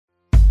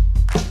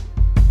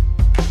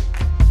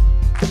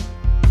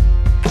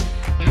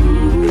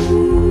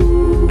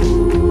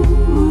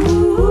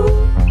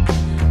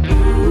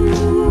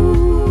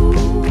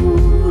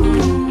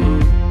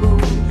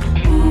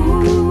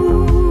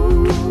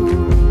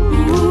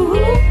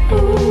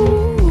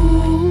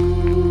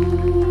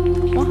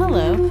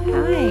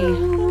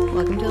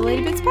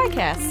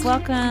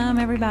welcome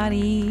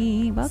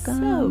everybody. Welcome.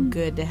 So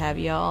good to have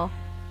y'all.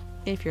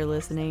 If you're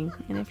listening,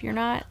 and if you're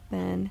not,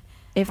 then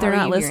if they're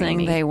not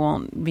listening, they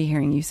won't be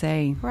hearing you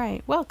say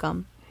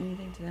welcome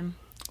anything to them.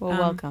 Well,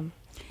 welcome.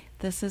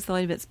 This is the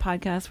Lady Bits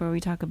podcast where we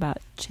talk about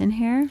chin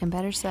hair and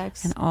better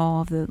sex and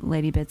all of the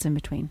lady bits in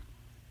between.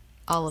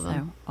 All of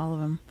them. All of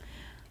them.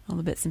 All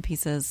the bits and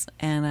pieces.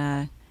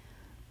 And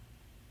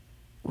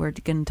we're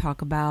going to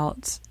talk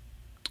about...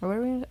 What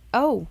are we...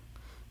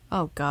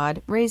 Oh,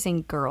 God.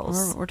 Raising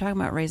girls. We're talking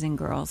about raising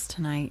girls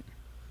tonight.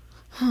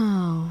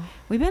 Oh.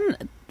 We've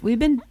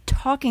been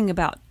talking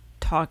about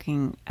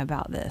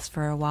this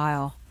for a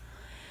while,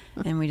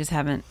 and we just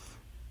haven't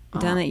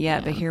done it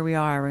yet. But here we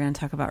are. We're going to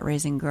talk about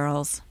raising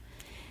girls,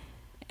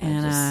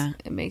 and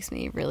it makes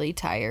me really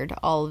tired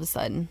all of a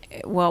sudden.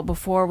 Well,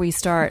 before we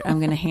start, I'm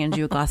going to hand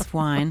you a glass of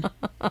wine,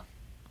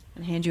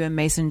 and hand you a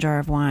mason jar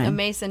of wine. A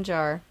mason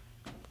jar.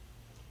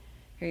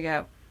 Here you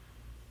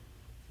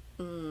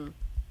go.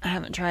 I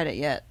haven't tried it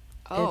yet.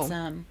 Oh, it's,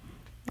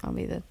 I'll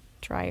be the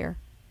trier.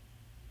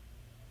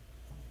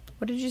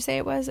 What did you say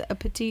it was? A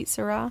Petite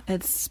Syrah?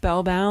 It's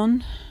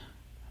Spellbound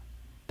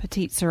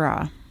Petite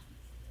Syrah.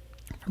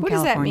 What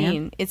does that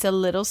mean? It's a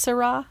little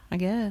Syrah? I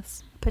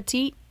guess.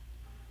 Petite?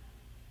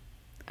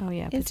 Oh,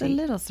 yeah, petite. It's a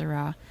little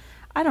Syrah.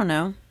 I don't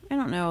know. I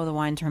don't know the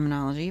wine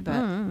terminology,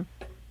 but...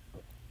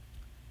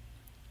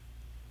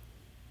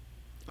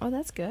 Oh,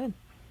 that's good.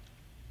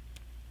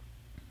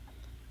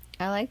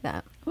 I like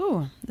that.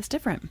 Ooh, that's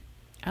different.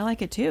 I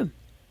like it, too.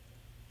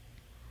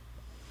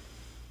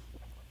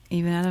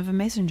 Even out of a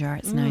mason jar,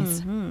 it's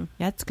nice.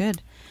 Yeah, it's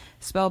good.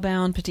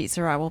 Spellbound Petite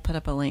Syrah. We'll put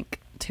up a link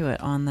to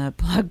it on the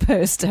blog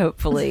post,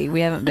 hopefully.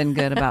 We haven't been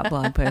good about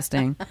blog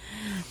posting.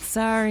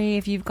 Sorry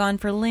if you've gone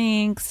for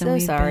links. So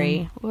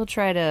sorry. We'll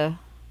try to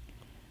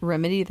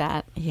remedy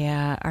that.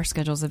 Yeah, our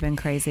schedules have been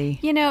crazy.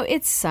 You know,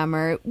 it's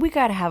summer. We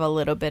got to have a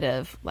little bit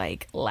of,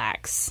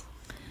 lax.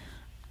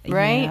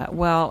 Right? Yeah.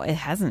 Well, it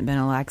hasn't been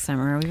a lax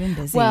summer. We've been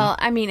busy. Well,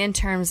 I mean, in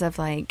terms of,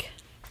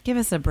 give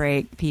us a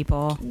break,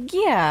 people.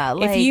 Yeah.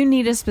 If you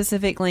need a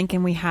specific link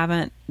and we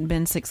haven't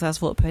been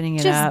successful at putting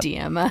it up, just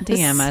DM us.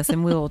 DM us,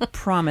 and we'll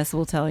promise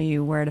we'll tell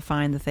you where to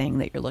find the thing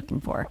that you're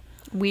looking for.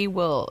 We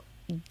will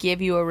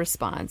give you a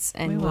response,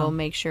 and we'll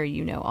make sure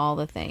you know all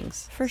the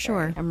things. For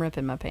sure. I'm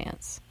ripping my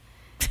pants.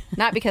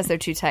 Not because they're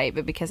too tight,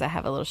 but because I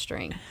have a little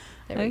string.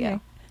 There we go.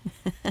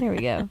 There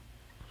we go.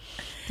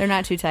 They're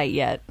not too tight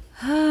yet.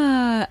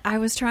 I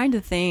was trying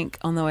to think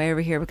on the way over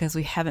here, because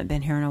we haven't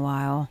been here in a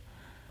while,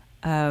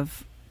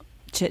 of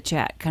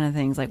chit-chat kind of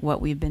things, like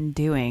what we've been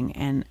doing,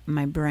 and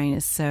my brain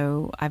is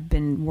I've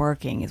been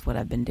working is what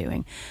I've been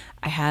doing.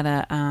 I had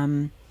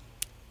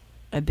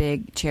a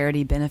big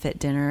charity benefit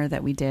dinner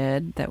that we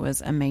did that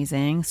was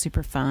amazing,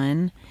 super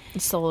fun.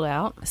 Sold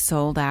out.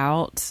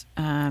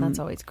 That's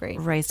always great.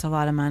 Raised a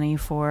lot of money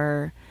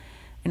for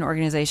an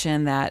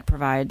organization that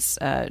provides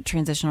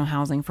transitional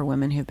housing for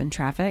women who've been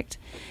trafficked,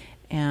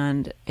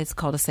 and it's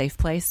called A Safe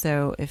Place.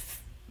 So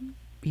if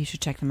you should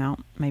check them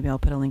out. Maybe I'll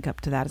put a link up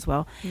to that as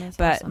well.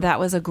 But awesome. That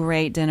was a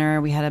great dinner.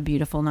 We had a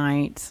beautiful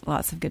night,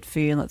 lots of good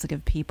food, lots of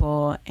good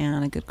people,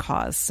 and a good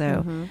cause.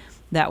 So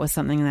that was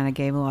something that I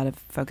gave a lot of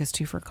focus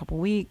to for a couple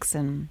weeks,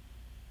 and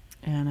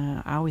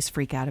I always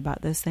freak out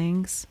about those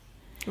things.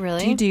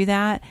 Really? Do you do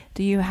that?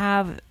 Do you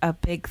have a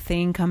big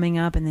thing coming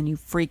up and then you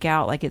freak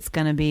out like it's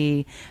going to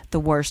be the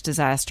worst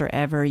disaster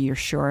ever? You're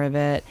sure of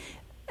it?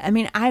 I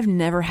mean, I've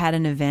never had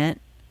an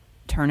event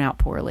turn out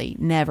poorly.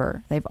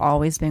 Never. They've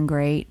always been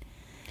great.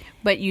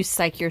 But you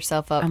psych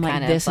yourself up. I'm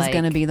like, this is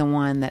going to be the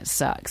one that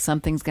sucks.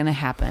 Something's going to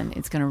happen.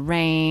 It's going to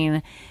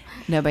rain.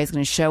 Nobody's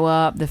going to show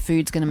up. The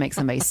food's going to make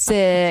somebody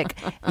sick.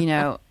 You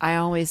know, I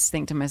always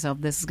think to myself,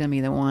 this is going to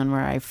be the one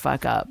where I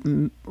fuck up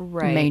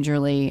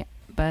majorly.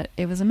 But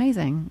it was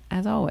amazing,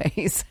 as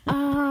always.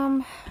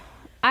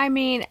 I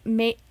mean,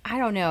 I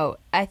don't know.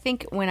 I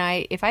think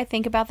if I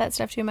think about that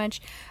stuff too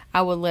much,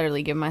 I will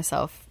literally give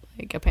myself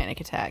a panic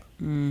attack.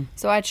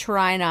 So I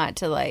try not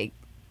to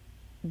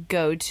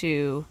go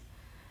to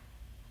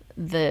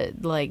the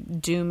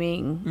doom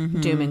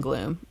and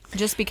gloom,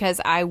 just because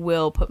I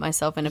will put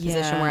myself in a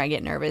position where I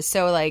get nervous.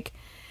 So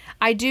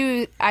I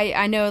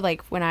know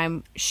when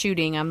I'm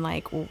shooting, I'm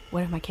like, well,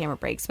 what if my camera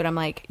breaks? But I'm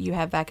like, you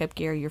have backup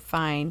gear, you're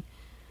fine.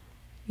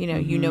 You know,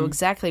 you know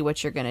exactly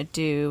what you're going to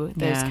do,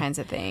 those kinds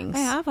of things.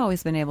 I've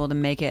always been able to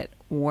make it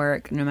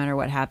work no matter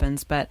what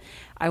happens. But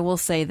I will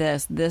say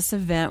this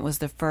event was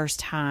the first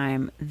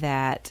time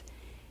that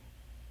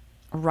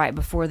right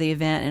before the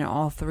event and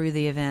all through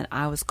the event,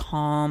 I was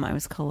calm. I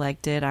was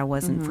collected. I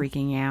wasn't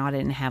freaking out. I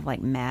didn't have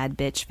mad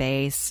bitch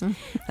face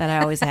that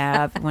I always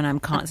have when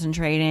I'm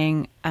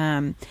concentrating.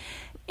 And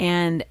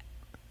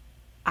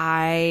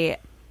I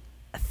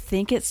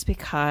think it's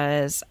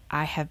because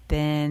I have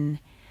been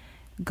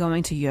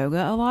going to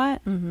yoga a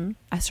lot.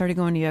 I started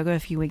going to yoga a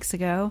few weeks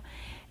ago,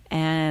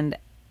 and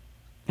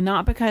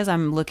not because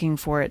I'm looking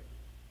for it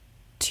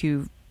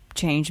to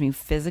change me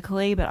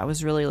physically, but I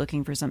was really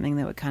looking for something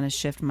that would kind of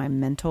shift my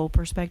mental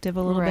perspective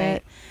a little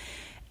bit.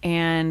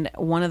 And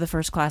one of the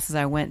first classes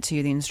I went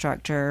to, the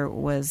instructor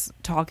was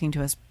talking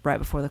to us right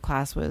before the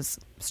class was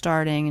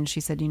starting. And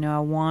she said, I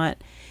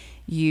want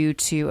you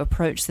to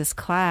approach this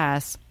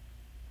class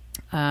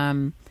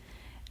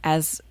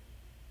as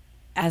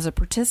a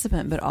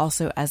participant, but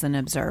also as an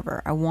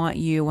observer. I want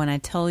you, when I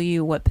tell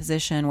you what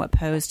position, what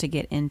pose to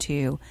get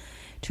into,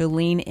 to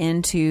lean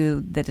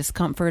into the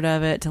discomfort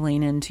of it, to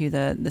lean into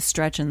the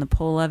stretch and the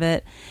pull of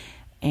it,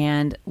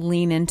 and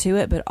lean into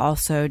it, but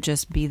also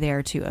just be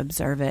there to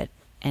observe it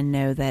and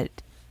know that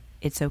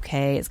it's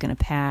okay, it's going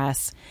to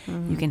pass.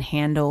 You can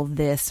handle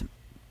this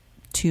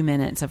 2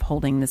 minutes of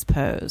holding this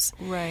pose.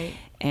 Right.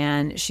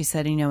 And she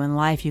said, in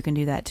life you can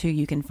do that too.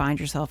 You can find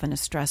yourself in a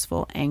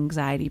stressful,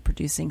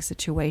 anxiety-producing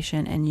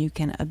situation and you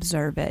can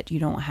observe it. You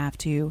don't have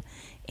to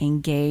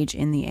engage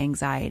in the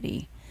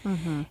anxiety.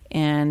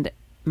 And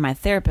my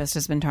therapist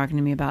has been talking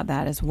to me about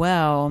that as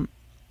well.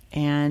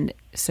 And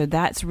so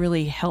that's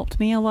really helped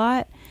me a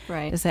lot.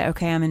 Right. To say,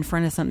 okay, I'm in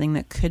front of something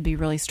that could be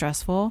really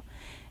stressful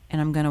and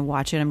I'm going to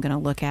watch it. I'm going to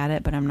look at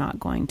it, but I'm not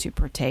going to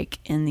partake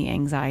in the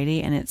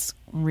anxiety. And it's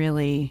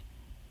really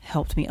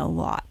helped me a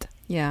lot.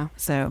 Yeah.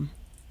 So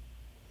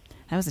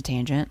that was a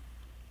tangent.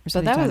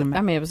 But that was,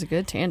 it was a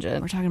good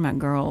tangent. We're talking about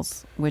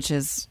girls, which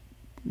is...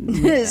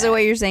 So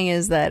what you're saying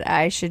is that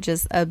I should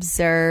just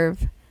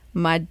observe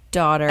my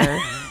daughter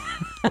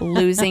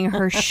losing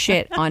her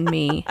shit on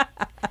me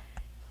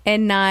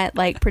and not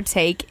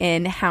partake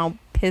in how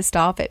pissed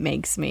off it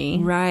makes me.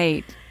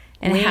 Right.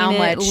 And how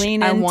much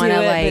I want to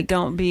but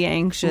don't be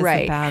anxious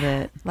about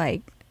it.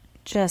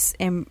 Just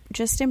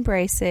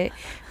embrace it.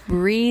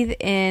 Breathe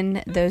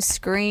in those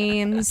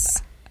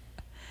screams.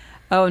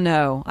 Oh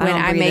no! When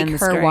I make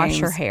her wash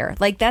her hair,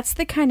 that's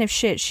the kind of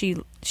shit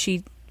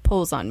she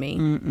pulls on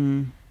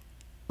me.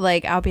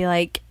 I'll be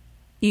like,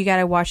 "You got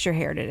to wash your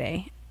hair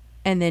today,"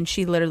 and then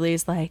she literally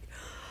is like,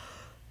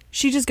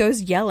 she just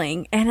goes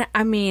yelling, and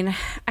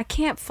I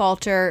can't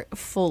fault her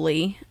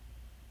fully.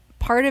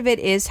 Part of it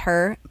is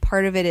her.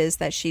 Part of it is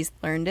that she's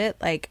learned it.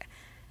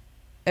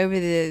 Over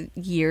the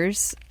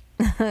years,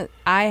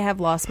 I have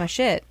lost my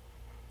shit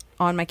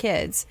on my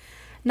kids.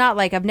 Not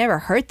I've never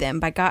hurt them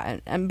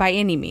by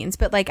any means,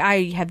 but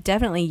I have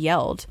definitely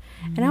yelled,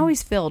 and I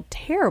always feel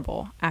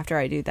terrible after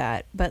I do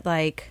that. But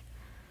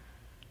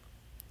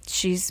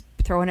she's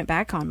throwing it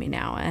back on me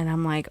now, and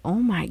I'm like, oh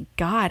my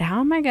God, how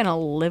am I gonna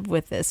live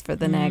with this for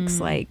the next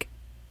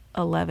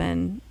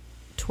 11,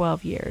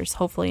 12 years?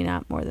 Hopefully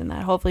not more than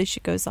that. Hopefully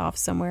she goes off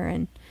somewhere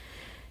and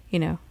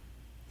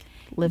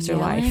lives her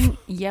life.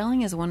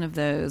 Yelling is one of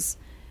those.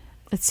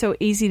 It's so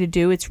easy to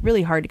do. It's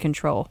really hard to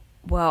control.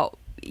 Well,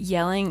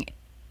 yelling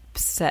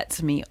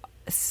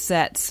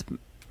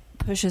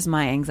pushes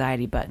my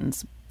anxiety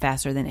buttons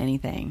faster than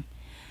anything.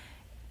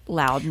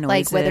 Loud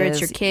noises, whether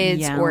it's your kids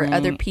yelling, or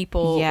other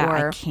people. Yeah,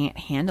 or... I can't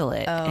handle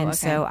it. Oh, and okay.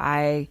 so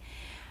I've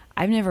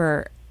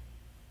never,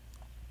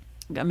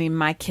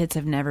 my kids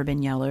have never been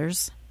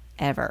yellers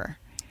ever.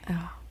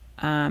 Oh.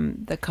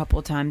 The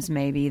couple times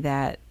maybe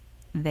that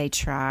they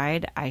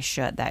tried, I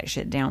shut that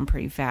shit down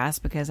pretty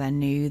fast because I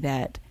knew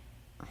that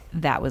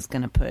was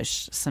going to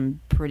push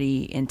some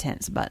pretty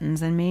intense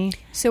buttons in me.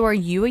 So are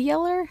you a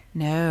yeller?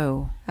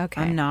 No.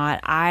 Okay. I'm not.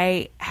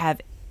 I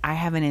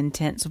have an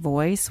intense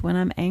voice when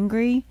I'm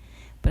angry,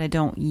 but I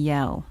don't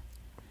yell.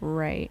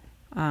 Right.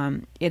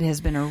 It has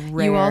been a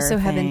rare You also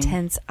have thing.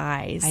 intense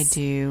eyes. I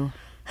do.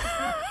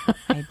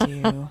 I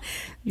do.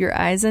 Your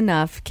eyes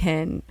enough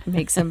can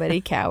make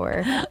somebody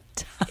cower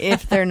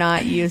if they're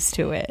not used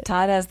to it.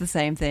 Todd has the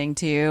same thing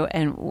too,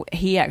 and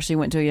he actually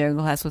went to a yoga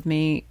class with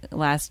me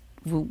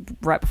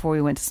right before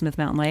we went to Smith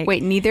Mountain Lake.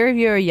 Wait, neither of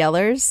you are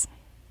yellers?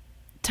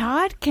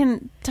 Todd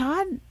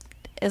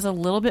is a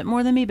little bit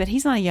more than me, but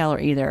he's not a yeller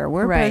either.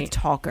 We're both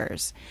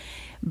talkers,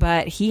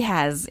 but he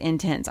has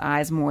intense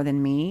eyes more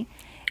than me.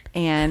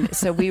 And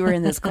so we were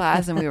in this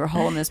class and we were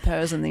holding this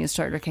pose, and the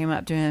instructor came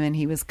up to him and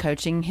he was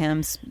coaching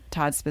him,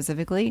 Todd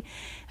specifically,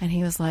 and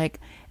he was like,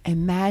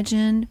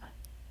 imagine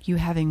you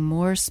having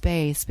more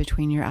space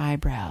between your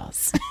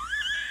eyebrows.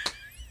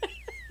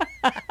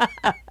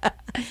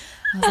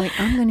 I was like,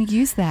 I'm going to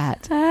use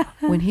that.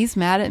 When he's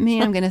mad at me,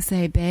 I'm going to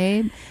say,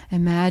 babe,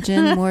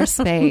 imagine more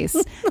space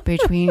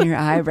between your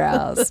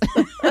eyebrows.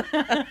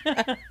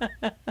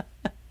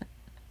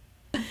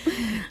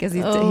 Because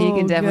he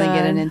can definitely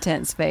get an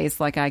intense face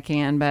like I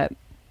can, but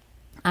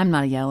I'm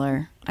not a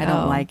yeller. I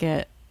don't like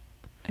it.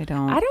 I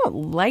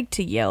don't like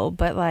to yell,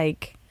 but I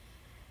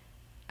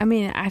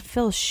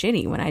feel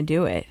shitty when I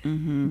do it.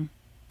 Mm-hmm.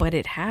 But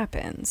it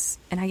happens,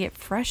 and I get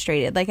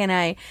frustrated.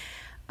 And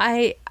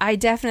I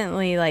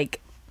definitely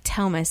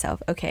tell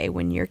myself, okay,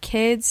 when your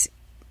kids,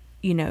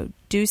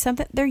 do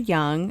something, they're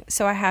young,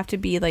 so I have to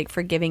be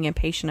forgiving and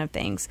patient of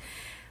things.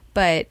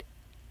 But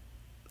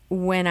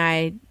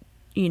when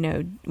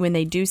when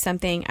they do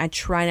something, I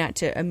try not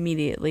to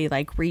immediately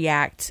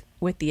react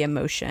with the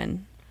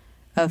emotion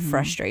of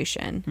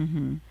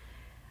frustration.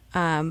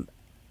 Mm-hmm.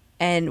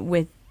 And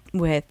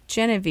with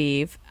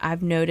Genevieve,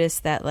 I've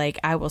noticed that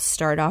I will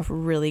start off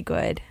really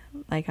good.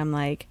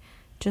 I'm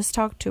just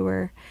talk to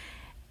her.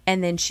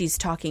 and then she's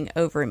talking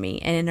over me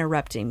and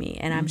interrupting me,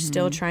 and I'm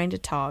still trying to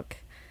talk,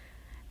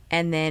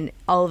 and then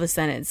all of a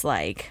sudden it's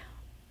like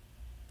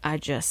I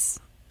just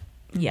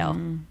yell,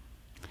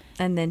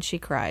 and then she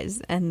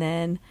cries, and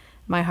then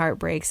my heart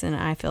breaks, and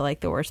I feel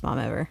like the worst mom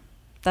ever.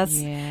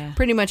 That's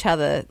pretty much how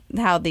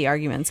the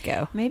arguments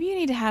go. Maybe you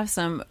need to have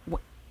some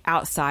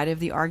outside of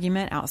the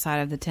argument, outside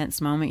of the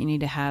tense moment. You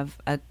need to have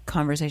a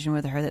conversation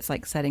with her that's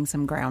like setting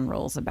some ground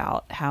rules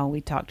about how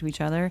we talk to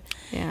each other,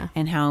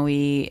 and how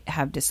we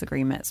have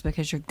disagreements,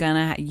 because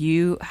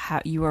you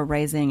are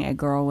raising a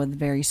girl with a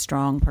very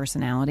strong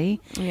personality,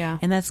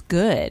 and that's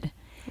good.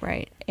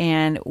 Right.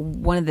 And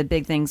one of the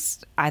big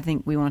things I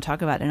think we want to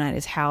talk about tonight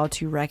is how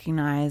to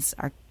recognize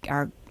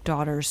our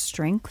daughter's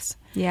strengths.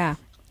 Yeah.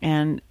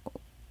 And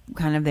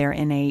kind of their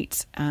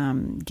innate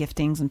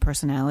giftings and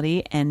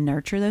personality, and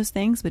nurture those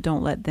things, but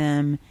don't let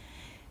them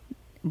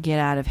get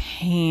out of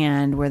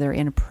hand where they're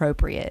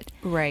inappropriate.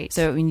 Right.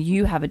 So when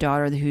you have a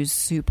daughter who's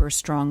super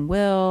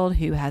strong-willed,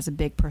 who has a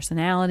big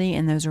personality,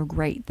 and those are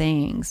great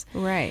things.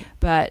 Right.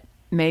 But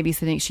maybe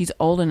she's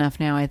old enough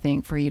now, I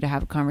think, for you to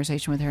have a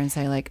conversation with her and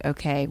say, like,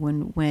 okay,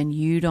 when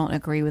you don't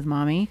agree with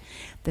mommy,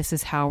 this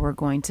is how we're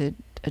going to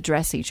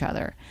address each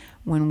other.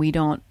 When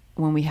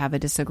we have a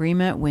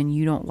disagreement, when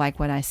you don't like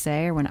what I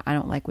say or when I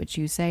don't like what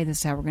you say, this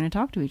is how we're going to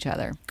talk to each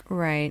other.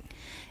 Right.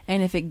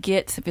 And if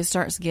it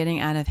starts getting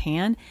out of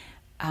hand,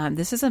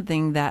 this is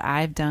something that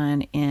I've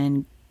done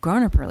in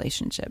grown-up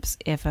relationships.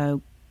 If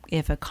a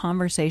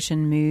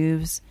conversation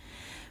moves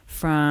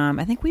from,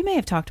 I think we may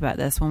have talked about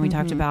this when we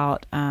talked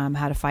about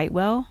how to fight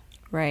well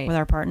with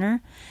our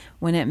partner,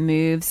 when it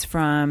moves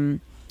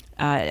from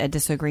a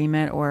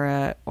disagreement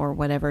or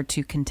whatever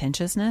to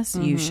contentiousness,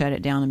 you shut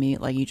it down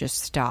immediately. You just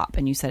stop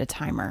and you set a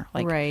timer.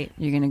 Like,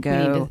 you're going to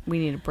go. We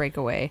need to break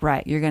away.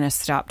 Right. You're going to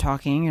stop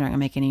talking. You're not going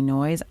to make any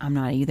noise. I'm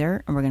not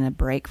either. And we're going to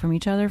break from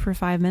each other for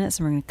 5 minutes,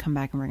 and we're going to come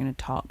back and we're going to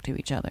talk to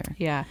each other.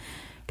 Yeah.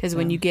 Because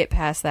when you get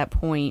past that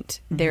point,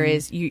 there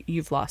is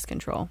you've lost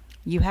control.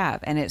 You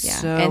have, and it's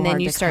so and then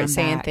hard you to start come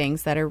saying back.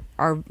 things that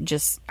are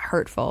just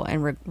hurtful,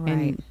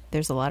 and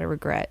there's a lot of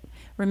regret.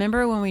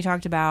 Remember when we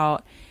talked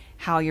about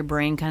how your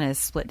brain kind of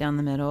split down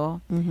the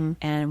middle,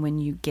 and when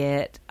you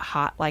get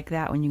hot like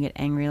that, when you get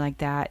angry like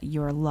that,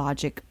 your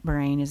logic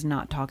brain is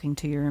not talking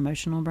to your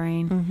emotional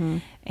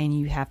brain, and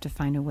you have to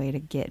find a way to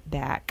get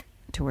back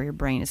to where your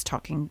brain is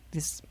talking.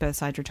 Both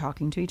sides are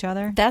talking to each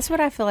other. That's what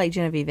I feel like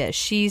Genevieve is.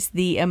 She's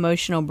the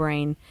emotional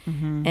brain,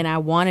 and I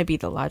want to be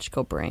the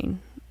logical brain.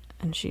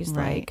 And she's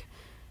like,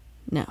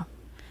 no.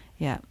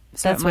 Yeah.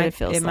 So that's what it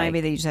feels like. It might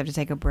be that you just have to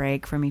take a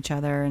break from each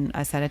other, and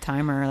I set a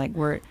timer. Like,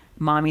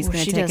 mommy's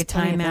going to take a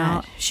time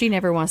out. She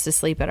never wants to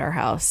sleep at our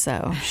house,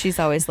 so she's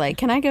always like,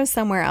 can I go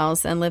somewhere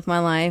else and live my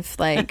life?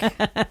 Like,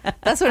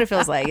 that's what it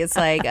feels like. It's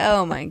like,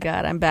 oh my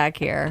God, I'm back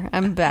here.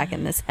 I'm back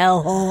in this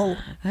hellhole.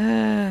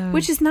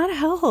 Which is not a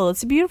hellhole.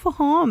 It's a beautiful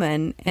home,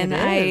 and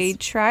I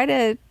try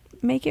to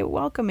make it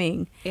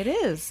welcoming. It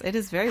is. It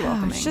is very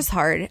welcoming. It's just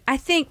hard. I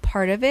think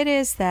part of it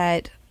is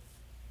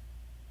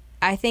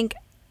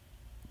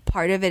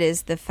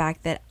the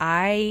fact that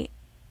I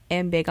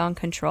am big on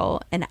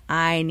control, and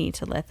I need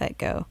to let that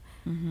go.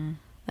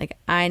 Like,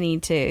 I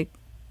need to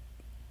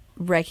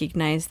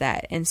recognize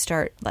that and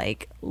start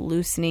like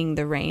loosening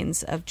the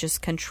reins of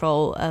just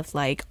control of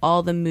like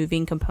all the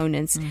moving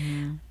components.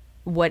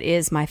 What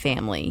is my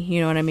family?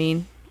 You know what I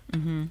mean?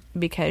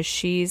 Because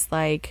she's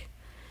my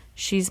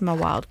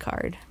wild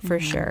card for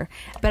sure.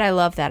 But I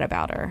love that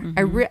about her.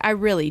 I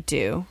really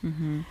do.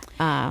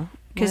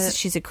 Because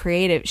she's a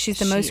creative. She's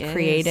the most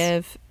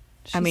creative.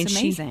 She's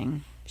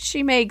amazing.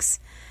 She makes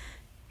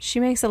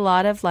a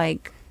lot of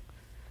like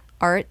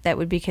art that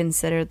would be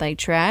considered like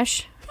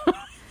trash.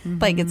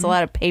 Like, it's a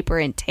lot of paper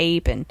and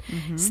tape and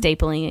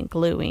stapling and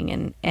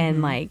gluing,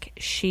 and like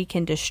she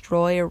can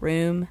destroy a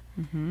room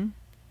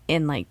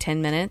in like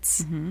 10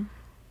 minutes.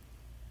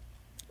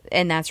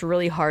 And that's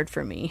really hard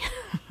for me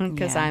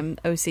because I'm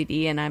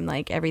OCD, and I'm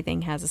like,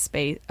 everything has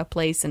a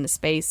place and a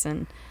space,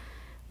 and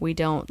we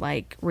don't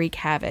like wreak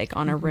havoc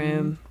on a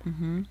room.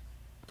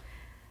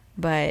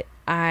 But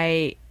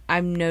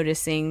I'm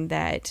noticing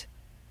that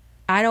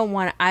I don't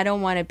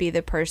want to be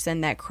the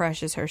person that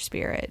crushes her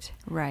spirit.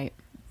 Right.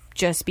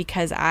 Just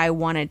because I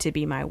want it to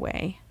be my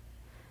way.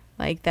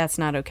 Like, that's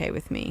not okay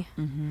with me.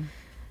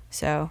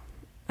 So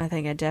I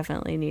think I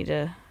definitely need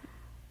to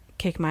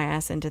kick my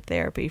ass into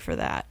therapy for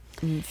that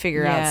and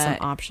figure out some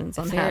options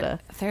on how to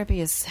therapy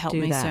has helped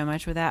me so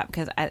much with that,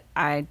 because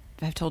I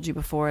have told you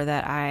before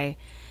that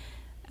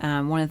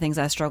one of the things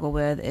I struggle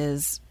with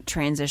is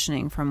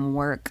transitioning from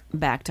work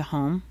back to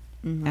home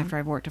after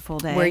I've worked a full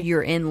day, where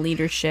you're in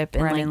leadership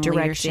and like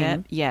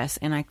directing. Yes,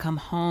 and I come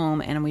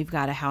home and we've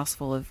got a house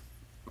full of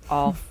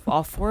all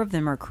four of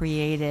them are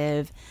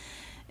creative,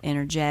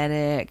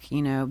 energetic,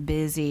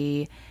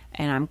 busy,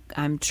 and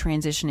I'm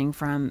transitioning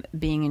from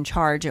being in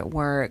charge at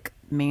work,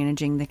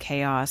 managing the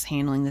chaos,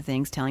 handling the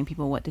things, telling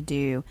people what to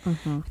do,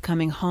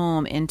 coming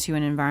home into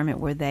an environment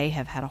where they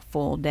have had a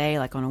full day,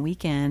 like on a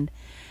weekend,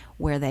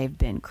 where they've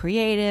been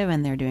creative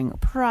and they're doing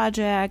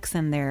projects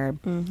and they're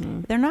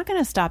not going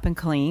to stop and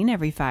clean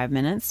every 5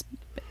 minutes.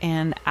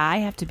 And I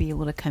have to be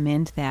able to come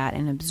into that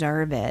and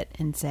observe it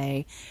and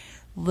say,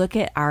 look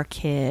at our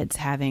kids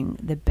having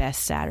the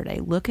best Saturday.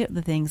 Look at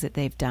the things that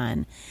they've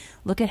done.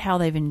 Look at how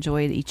they've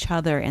enjoyed each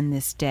other in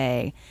this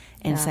day,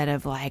 instead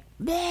of like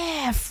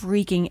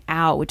freaking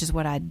out, which is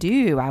what I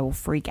do. I will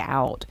freak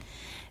out.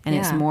 And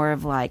it's more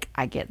of like,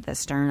 I get the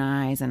stern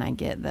eyes and I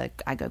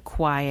go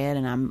quiet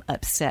and I'm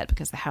upset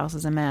because the house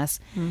is a mess.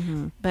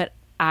 But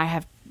I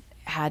have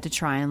had to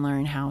try and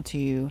learn how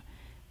to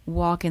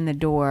walk in the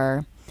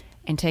door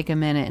and take a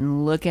minute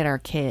and look at our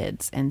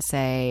kids and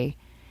say,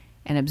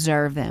 and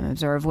observe them,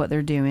 observe what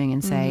they're doing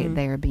and say,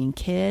 they are being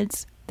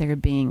kids. They're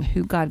being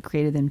who God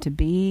created them to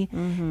be.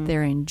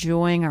 They're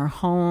enjoying our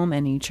home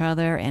and each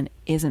other. And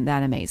isn't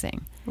that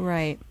amazing?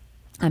 Right.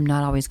 I'm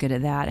not always good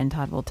at that. And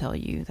Todd will tell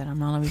you that I'm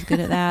not always good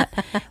at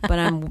that, but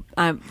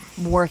I'm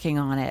working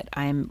on it.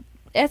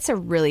 It's a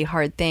really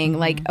hard thing.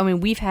 Like, I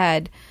mean, we've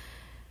had,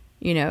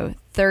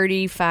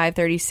 35,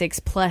 36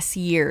 plus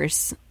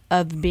years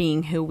of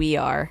being who we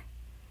are.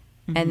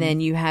 And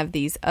then you have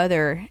these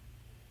other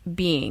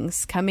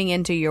beings coming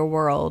into your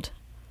world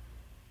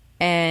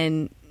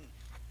and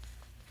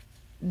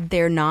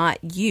they're not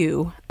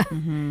you.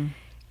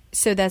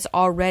 So that's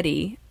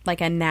already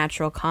like a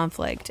natural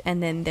conflict.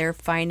 And then they're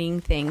finding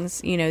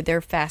things,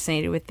 they're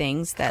fascinated with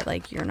things that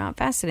like you're not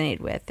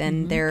fascinated with.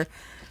 And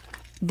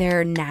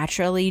they're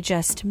naturally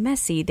just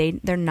messy.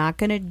 They're not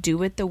going to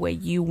do it the way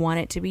you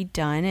want it to be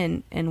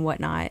done and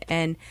whatnot.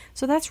 And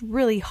so that's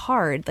really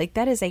hard. Like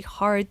that is a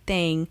hard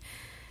thing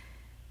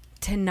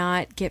to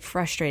not get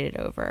frustrated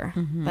over.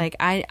 Like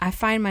I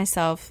find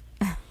myself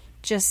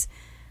just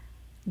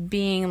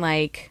being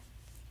like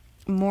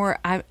more,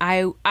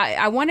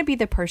 I want to be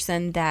the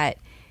person that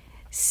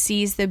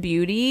sees the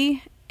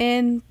beauty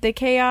in the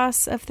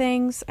chaos of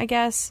things, I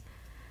guess.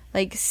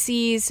 Like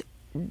sees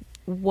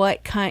what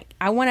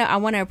I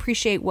want to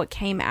appreciate what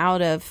came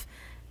out of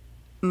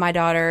my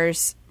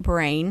daughter's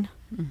brain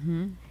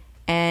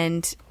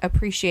and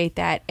appreciate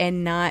that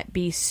and not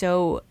be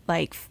so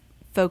like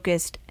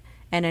focused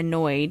and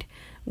annoyed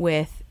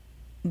with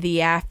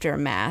the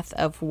aftermath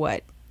of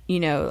what,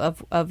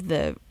 of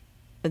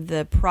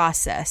the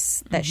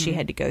process that she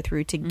had to go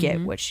through to get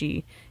what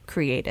she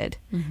created.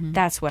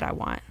 That's what I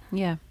want.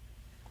 Yeah.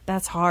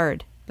 That's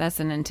hard.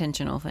 That's an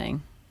intentional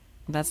thing.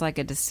 That's like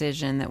a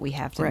decision that we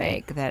have to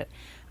make, that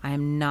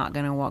I'm not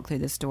going to walk through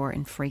this door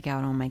and freak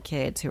out on my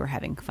kids who are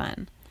having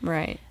fun.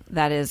 Right.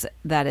 That is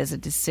a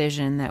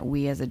decision that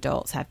we as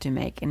adults have to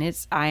make. And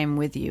I am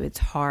with you. It's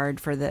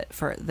hard for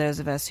those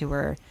of us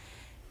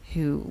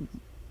who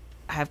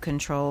have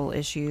control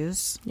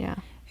issues,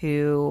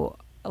 who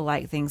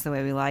like things the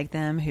way we like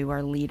them, who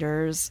are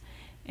leaders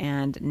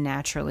and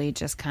naturally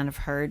just kind of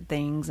herd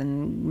things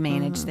and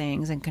manage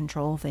things and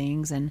control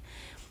things. And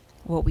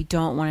what we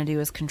don't want to do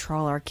is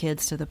control our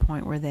kids to the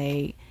point where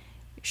they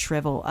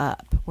shrivel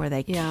up, where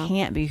they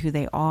can't be who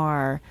they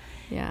are.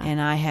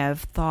 And I have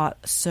thought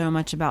so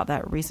much about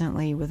that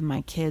recently with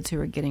my kids who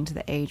are getting to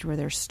the age where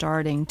they're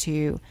starting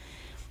to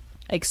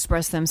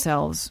express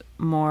themselves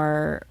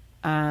more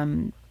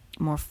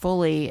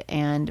fully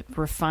and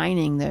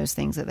refining those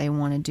things that they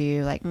want to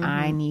do. Like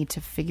I need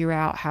to figure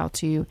out how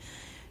to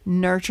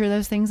nurture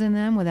those things in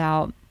them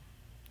without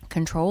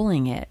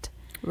controlling it.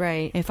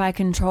 Right. If I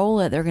control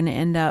it, they're going to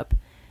end up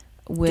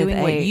with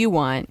doing what you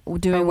want,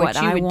 doing what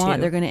I want.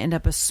 Do. They're going to end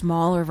up a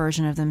smaller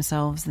version of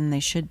themselves than they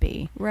should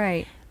be.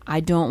 Right. I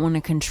don't want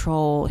to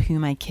control who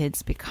my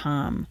kids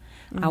become.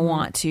 I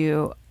want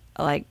to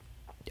like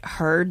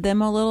herd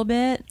them a little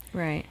bit.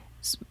 Right.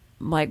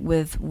 Like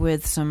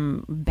with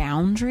some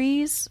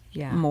boundaries,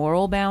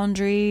 moral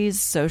boundaries,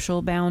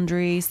 social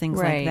boundaries, things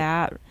like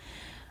that.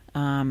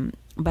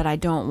 But I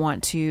don't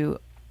want to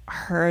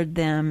herd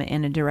them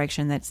in a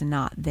direction that's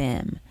not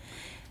them.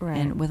 Right.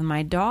 And with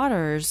my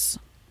daughters,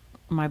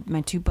 my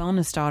two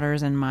bonus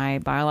daughters and my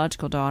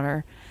biological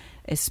daughter,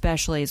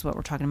 especially is what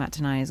we're talking about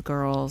tonight, is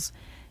girls,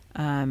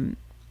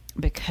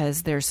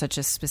 because there's such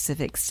a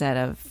specific set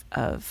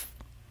of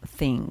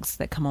things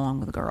that come along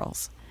with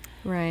girls.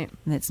 Right.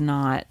 It's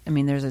not,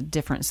 there's a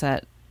different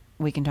set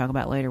we can talk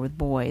about later with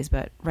boys,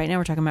 but right now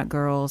we're talking about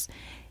girls,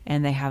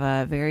 and they have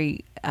a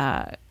very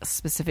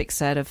specific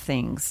set of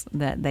things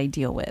that they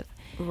deal with.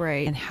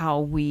 Right. And how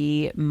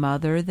we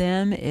mother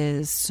them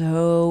is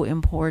so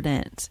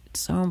important. It's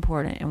so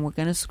important. And we're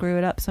going to screw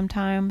it up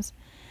sometimes.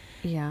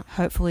 Yeah.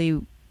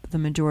 Hopefully the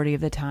majority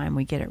of the time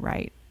we get it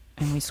right,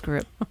 and we screw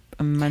up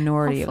a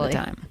minority of the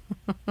time.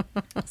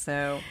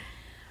 So,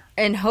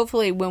 and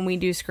hopefully when we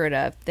do screw it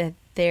up, that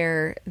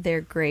their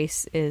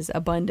grace is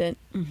abundant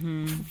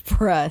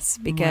for us,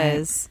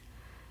 because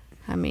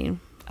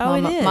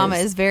Mama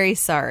is very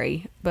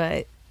sorry,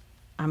 but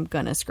I'm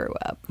gonna screw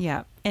up.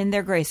 Yeah. And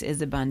their grace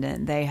is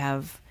abundant. They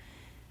have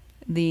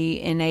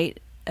the innate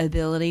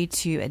ability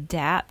to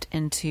adapt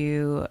and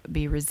to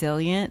be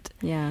resilient.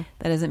 Yeah.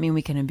 That doesn't mean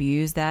we can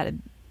abuse that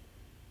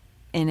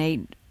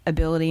innate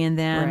ability in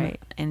them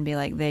and be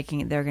like, they're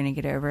going to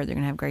get over it. They're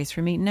going to have grace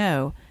for me.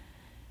 No,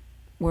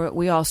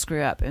 we all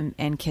screw up,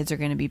 and kids are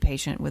going to be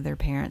patient with their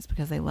parents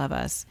because they love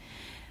us.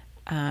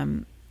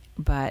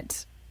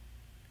 But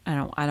I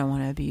don't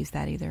want to abuse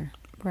that either.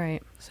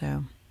 Right.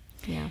 So,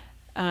 yeah.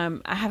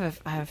 I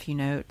have a few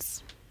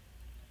notes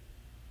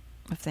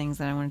of things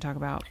that I want to talk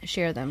about.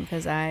 Share them,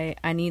 because I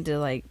need to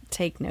like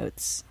take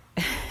notes.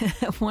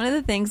 One of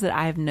the things that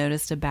I've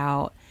noticed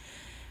about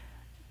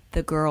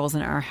the girls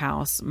in our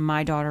house,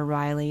 my daughter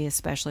Riley,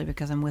 especially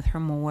because I'm with her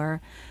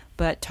more,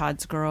 but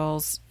Todd's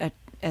girls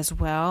as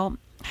well,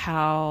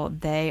 how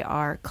they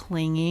are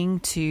clinging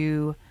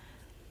to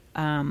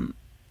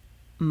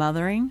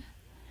mothering.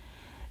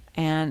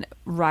 And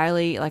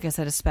Riley, like I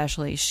said,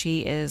 especially,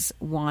 she is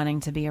wanting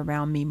to be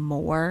around me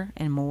more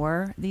and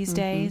more these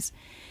days,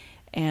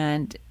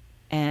 and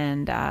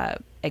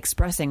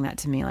expressing that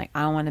to me, like,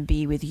 I want to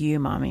be with you,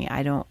 Mommy.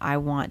 I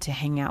want to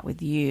hang out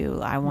with you.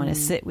 I want to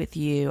sit with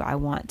you. I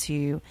want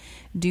to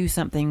do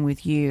something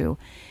with you.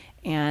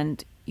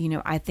 And, you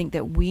know, I think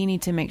that we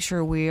need to make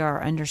sure we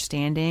are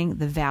understanding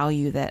the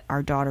value that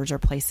our daughters are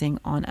placing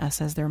on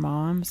us as their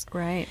moms.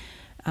 Right.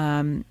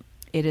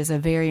 It is a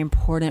very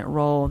important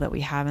role that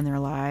we have in their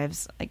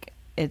lives. Like,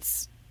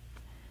 it's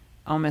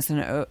almost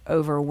an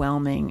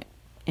overwhelming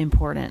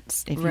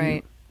importance if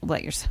you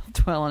let yourself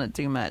dwell on it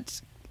too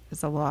much.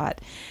 It's a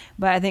lot.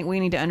 But I think we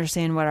need to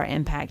understand what our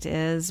impact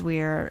is. We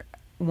are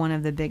one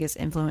of the biggest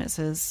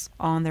influences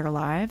on their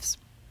lives.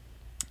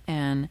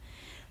 And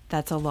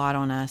that's a lot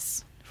on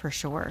us, for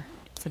sure.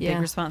 It's a big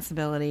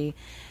responsibility.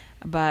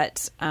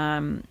 But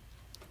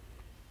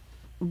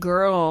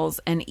girls,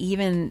 and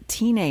even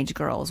teenage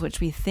girls, which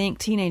we think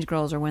teenage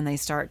girls are when they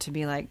start to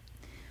be like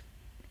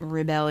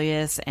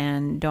rebellious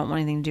and don't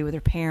want anything to do with their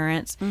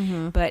parents.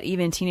 But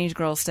even teenage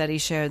girls,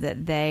 studies show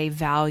that they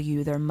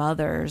value their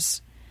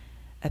mother's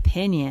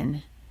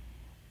opinion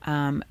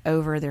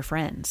over their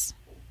friends.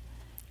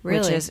 Really?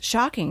 Which is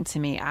shocking to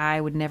me. I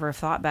would never have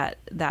thought about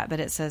that, but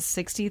it says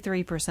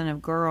 63%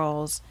 of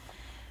girls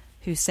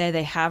who say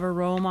they have a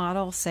role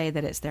model say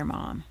that it's their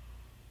mom.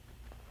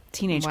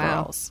 Teenage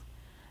girls.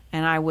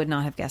 And I would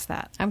not have guessed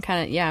that. I'm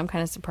kind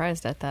of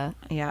surprised at that.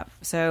 Yeah.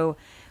 So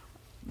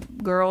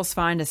girls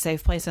find a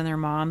safe place in their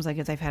moms, like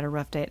if they've had a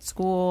rough day at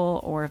school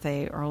or if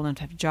they are old enough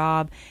to have a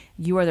job,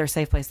 you are their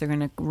safe place. They're going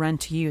to run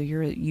to you.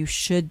 You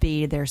should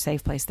be their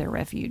safe place, their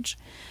refuge.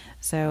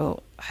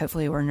 So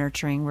hopefully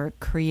we're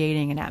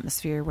creating an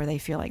atmosphere where they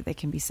feel like they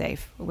can be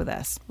safe with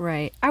us.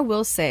 Right. I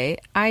will say,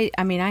 I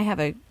mean, I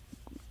have a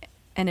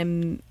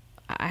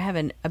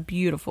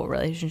beautiful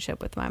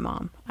relationship with my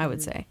mom, I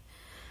would say.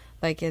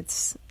 Like,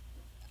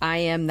 I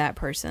am that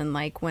person,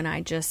 like, when I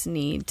just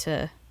need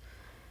to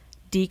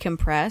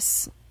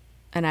decompress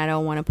and I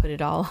don't want to put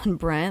it all on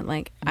Brent,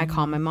 like, I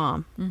call my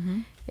mom.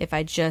 If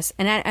I just,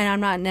 and I'm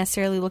not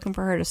necessarily looking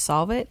for her to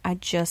solve it. I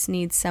just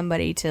need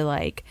somebody to,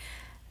 like,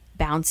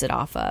 bounce it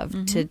off of,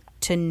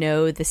 to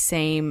know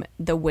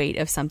the weight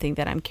of something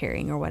that I'm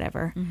carrying or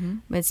whatever.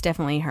 It's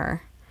definitely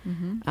her.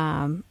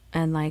 And,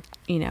 like,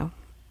 you know.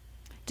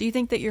 Do you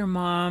think that your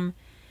mom,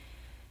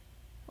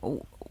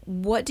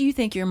 what do you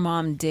think your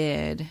mom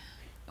did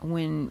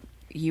when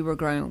you were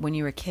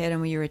a kid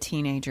and when you were a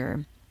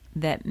teenager,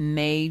 that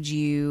made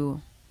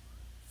you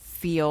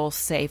feel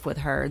safe with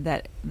her,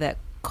 that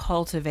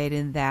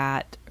cultivated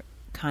that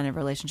kind of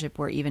relationship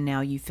where even now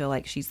you feel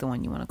like she's the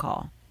one you want to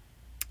call?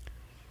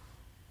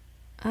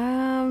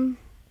 I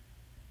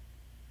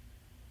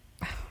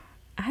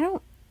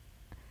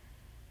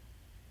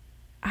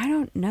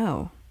don't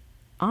know.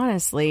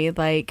 Honestly,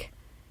 like,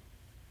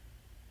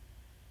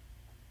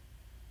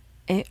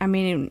 I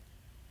mean,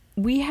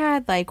 we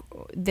had, like,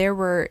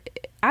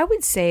 I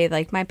would say,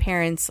 like, my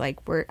parents, like,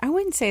 I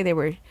wouldn't say they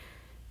were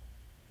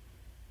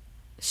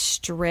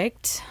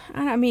strict.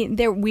 I mean,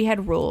 we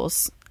had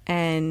rules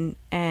and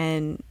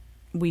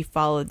we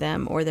followed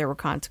them, or there were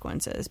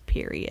consequences,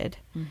 period.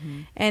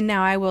 And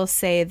now I will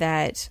say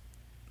that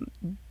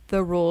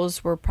the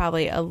rules were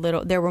probably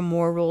there were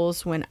more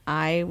rules when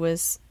it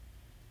was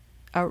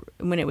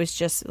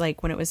just,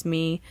 like, when it was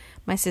me.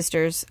 My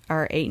sisters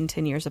are 8 and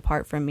 10 years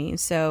apart from me.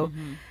 So,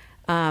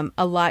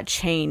 a lot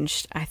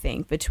changed, I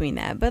think, between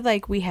that. But,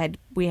 like, we had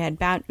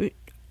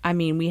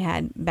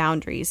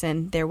boundaries,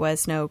 and there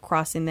was no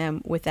crossing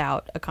them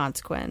without a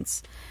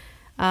consequence.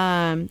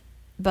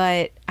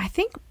 But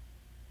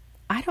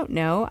I don't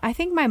know. I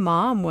think my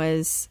mom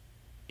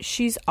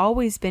she's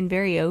always been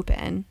very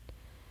open.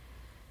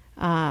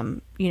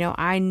 You know,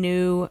 I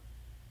knew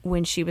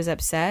when she was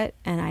upset,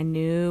 and I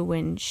knew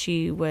when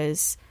she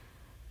was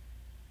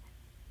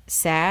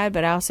sad,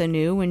 but I also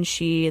knew when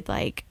she,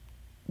 like,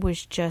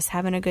 was just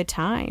having a good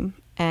time.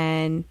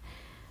 And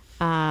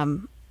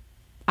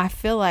I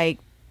feel like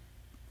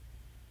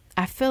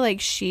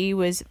she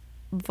was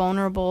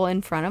vulnerable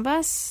in front of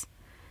us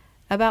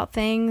about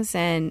things,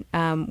 and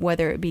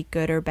whether it be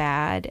good or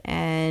bad.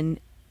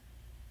 And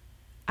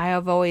I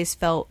have always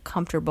felt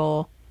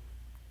comfortable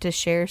to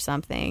share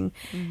something.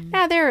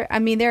 Now there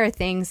are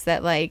things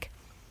that, like,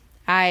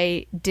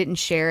 I didn't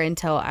share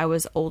until I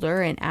was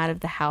older and out of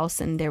the house,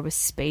 and there was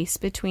space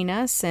between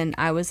us, and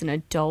I was an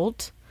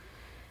adult,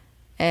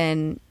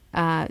 and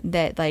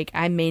that like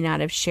I may not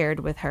have shared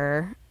with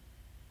her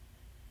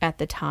at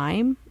the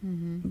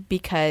time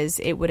because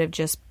it would have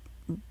just,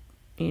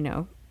 you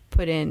know,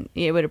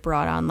 it would have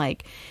brought on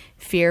like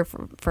fear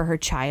for her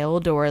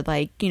child or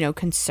like, you know,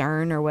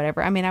 concern or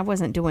whatever. I mean, I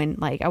wasn't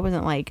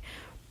like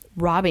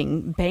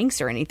robbing banks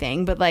or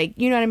anything, but like,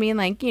 you know what I mean?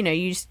 Like, you know,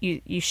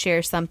 you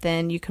share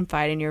something, you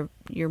confide in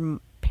your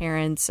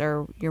parents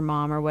or your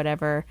mom or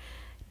whatever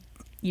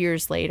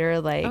years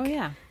later, like,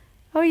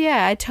 oh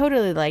yeah, I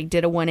totally like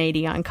did a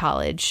 180 on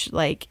college,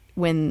 like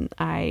when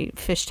I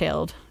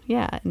fishtailed.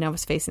 Yeah, and I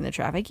was facing the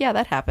traffic. Yeah,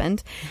 that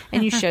happened.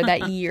 And you share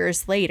that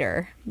years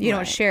later. You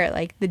don't share it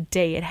like the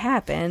day it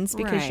happens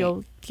because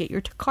you'll get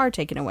your car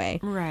taken away.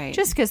 Right.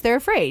 Just because they're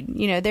afraid.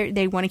 You know,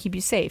 they want to keep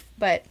you safe.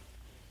 But,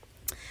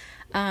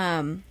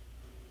 I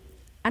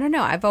don't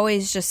know. I've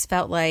always just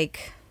felt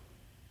like...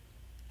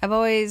 I've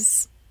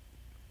always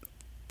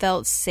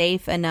felt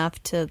safe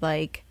enough to,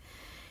 like,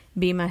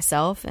 be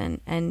myself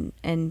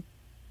and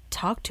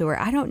talk to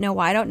her. I don't know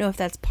why. I don't know if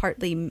that's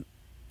partly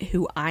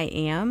who I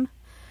am.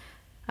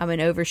 I'm an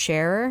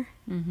oversharer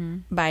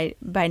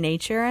by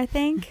nature, I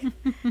think.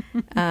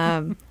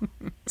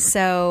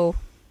 So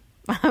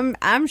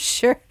I'm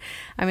sure.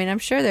 I mean, I'm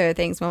sure there are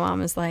things my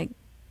mom is like,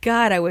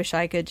 God, I wish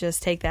I could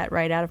just take that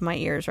right out of my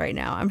ears right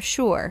now. I'm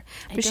sure,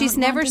 but she's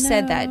never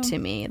said that to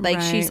me. Like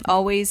she's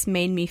always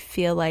made me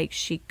feel like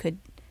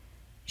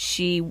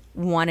she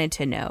wanted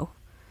to know.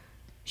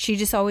 She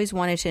just always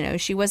wanted to know.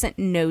 She wasn't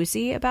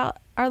nosy about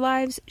our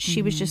lives.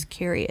 She was just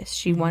curious.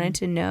 She wanted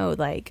to know,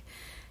 like,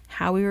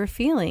 how we were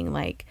feeling,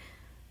 like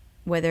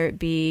whether it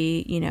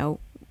be, you know,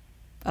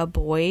 a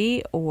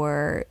boy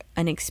or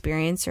an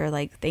experience or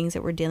like things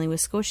that we're dealing with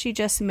school. She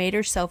just made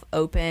herself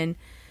open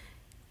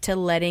to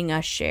letting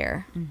us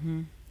share.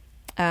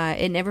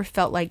 It never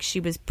felt like she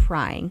was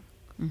prying,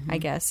 I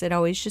guess. It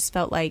always just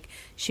felt like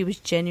she was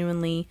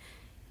genuinely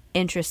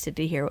interested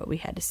to hear what we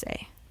had to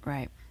say.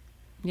 Right.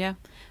 Yeah.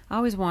 I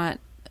always want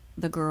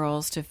the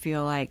girls to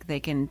feel like they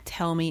can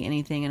tell me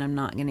anything and I'm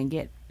not going to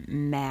get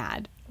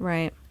mad.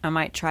 Right. I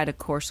might try to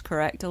course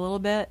correct a little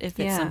bit if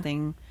it's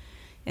something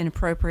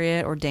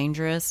inappropriate or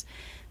dangerous.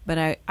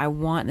 But I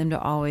want them to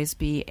always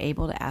be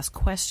able to ask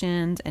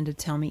questions and to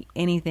tell me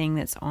anything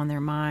that's on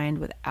their mind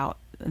without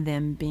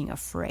them being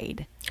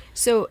afraid.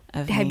 So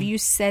have you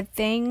said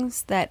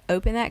things that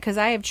open that? Because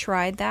I have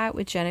tried that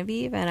with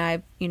Genevieve, and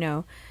I've, you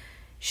know,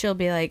 she'll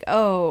be like,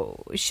 oh,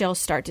 she'll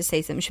start to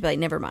say something. She'll be like,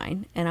 never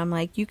mind. And I'm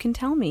like, you can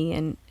tell me.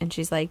 And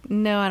she's like,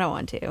 no, I don't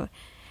want to.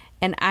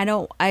 And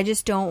I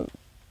just don't,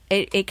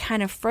 it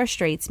kind of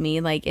frustrates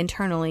me, like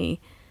internally,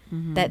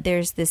 that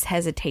there's this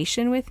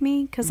hesitation with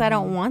me because I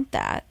don't want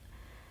that.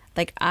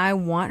 Like, I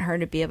want her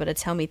to be able to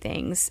tell me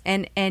things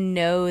and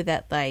know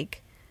that,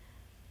 like,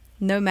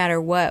 no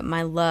matter what,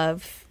 my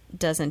love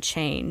doesn't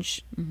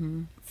change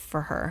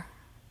for her.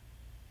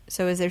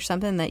 So is there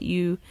something that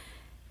you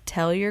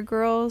tell your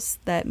girls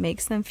that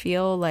makes them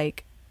feel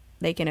like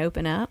they can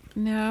open up?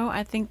 No,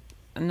 I think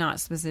not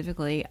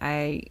specifically.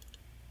 I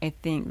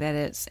think that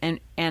it's,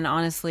 and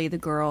honestly, the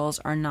girls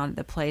are not at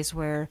the place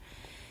where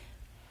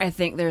I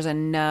think there's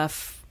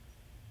enough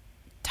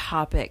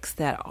topics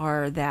that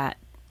are that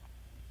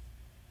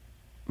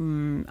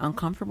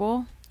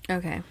uncomfortable.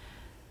 Okay.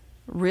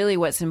 Really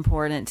what's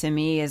important to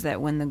me is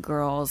that when the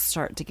girls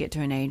start to get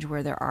to an age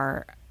where there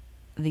are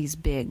these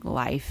big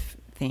life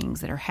things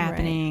that are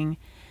happening,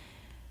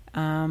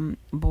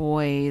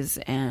 boys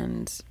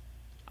and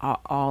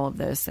all of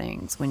those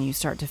things, when you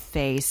start to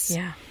face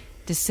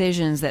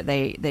decisions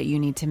that you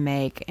need to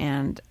make,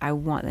 and I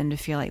want them to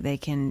feel like they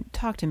can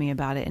talk to me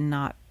about it and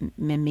not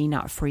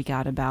freak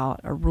out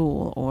about a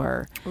rule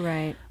or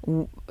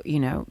you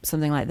know,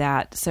 something like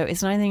that. So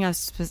it's not anything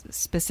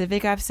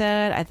specific I've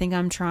said. I think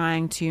I'm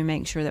trying to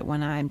make sure that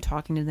when I'm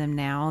talking to them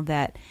now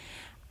that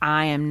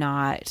I am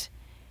not,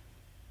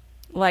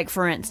 like,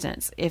 for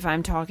instance, if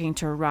I'm talking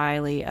to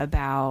Riley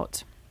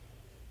about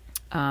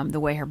the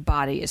way her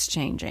body is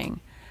changing,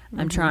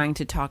 I'm trying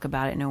to talk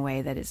about it in a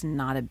way that it's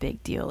not a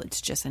big deal.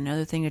 It's just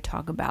another thing to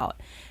talk about.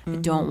 I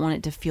don't want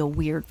it to feel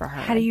weird for her.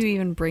 How do you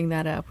even bring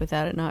that up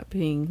without it not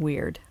being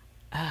weird?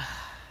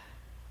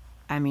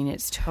 I mean,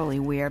 it's totally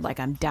weird. Like,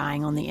 I'm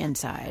dying on the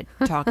inside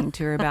talking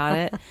to her about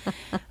it,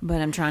 but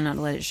I'm trying not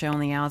to let it show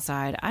on the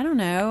outside. I don't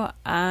know.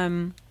 I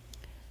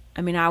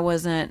mean, I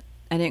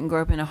didn't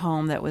grow up in a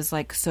home that was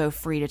like so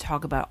free to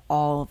talk about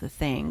all of the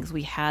things.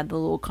 We had the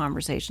little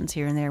conversations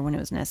here and there when it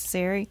was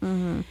necessary.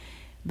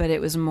 But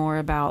it was more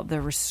about the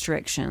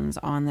restrictions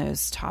on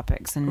those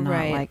topics and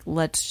not like,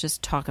 let's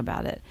just talk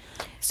about it.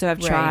 So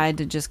I've tried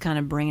to just kind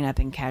of bring it up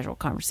in casual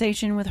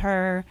conversation with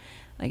her.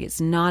 Like,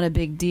 it's not a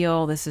big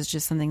deal. This is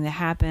just something that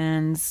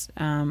happens.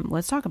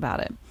 Let's talk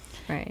about it.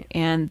 Right.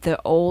 And the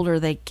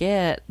older they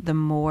get, the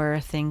more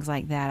things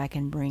like that I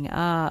can bring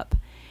up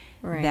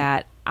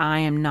that I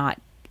am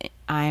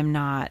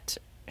not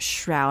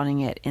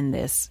shrouding it in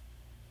this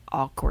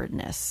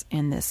awkwardness,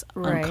 in this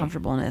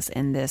uncomfortableness,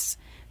 in this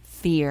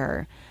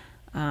fear,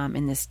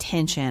 in this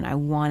tension. I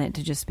want it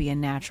to just be a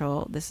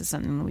natural, this is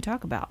something that we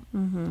talk about.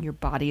 Your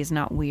body is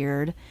not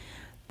weird.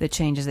 the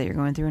changes that you're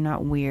going through are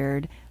not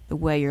weird. The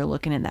way you're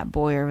looking at that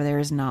boy over there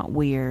is not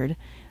weird.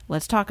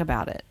 Let's talk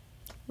about it.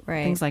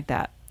 Right. Things like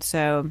that.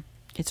 So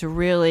it's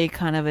really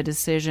kind of a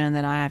decision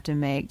that I have to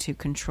make to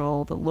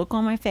control the look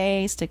on my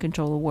face, to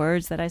control the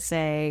words that I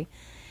say,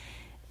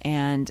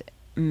 and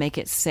make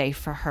it safe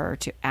for her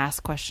to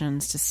ask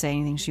questions, to say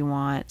anything she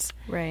wants.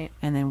 Right.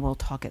 And then we'll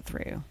talk it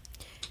through.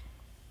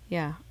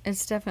 Yeah,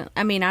 it's definitely,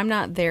 I mean, I'm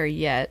not there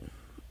yet.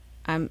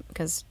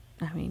 Because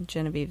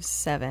Genevieve's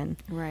 7.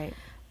 Right.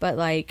 But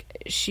like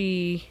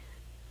we're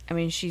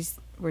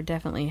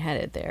definitely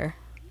headed there.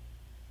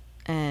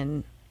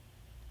 And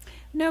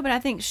no, but I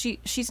think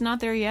she's not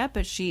there yet,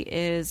 but she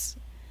is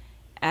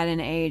at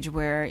an age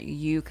where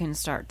you can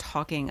start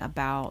talking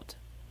about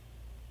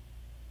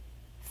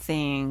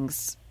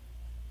things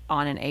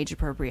on an age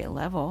appropriate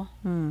level.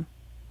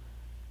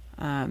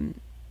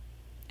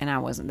 And I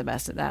wasn't the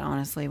best at that,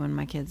 honestly.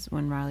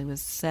 When Riley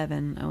was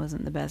 7, I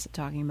wasn't the best at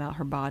talking about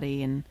her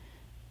body and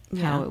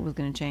how it was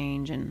going to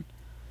change. And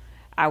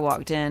I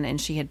walked in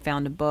and she had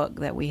found a book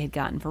that we had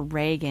gotten for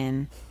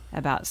Reagan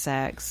about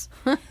sex.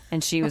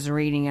 And she was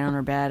reading it on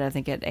her bed, I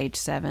think at age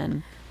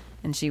 7.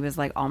 And she was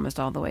like almost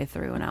all the way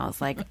through. And I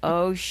was like,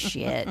 oh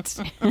shit.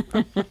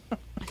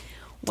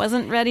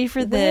 Wasn't ready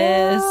for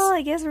this. Well,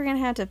 I guess we're going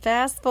to have to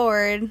fast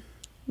forward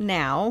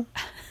now.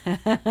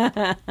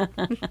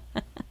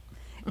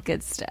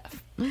 Good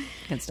stuff.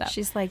 Good stuff.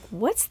 She's like,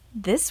 what's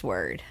this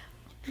word?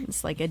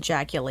 It's like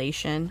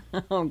ejaculation.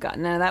 Oh God,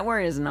 no, that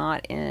word is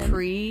not in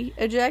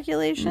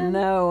pre-ejaculation.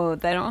 No,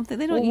 they don't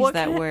use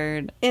that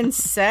word in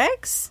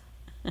sex.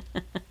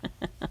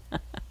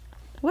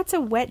 What's a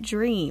wet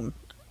dream?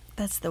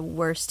 That's the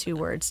worst 2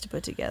 words to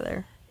put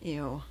together.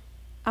 Ew.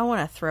 I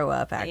want to throw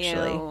up.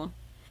 Actually, Ew.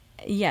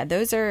 Yeah,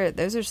 those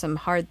are some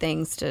hard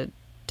things to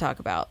talk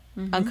about.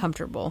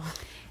 Uncomfortable.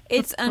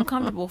 It's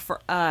uncomfortable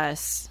for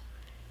us.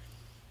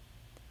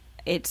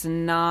 It's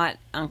not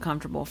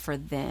uncomfortable for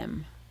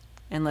them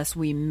unless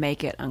we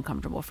make it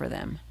uncomfortable for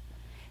them.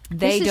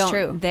 This is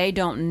true. They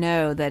don't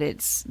know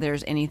that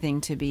there's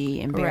anything to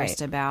be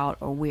embarrassed Right. about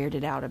or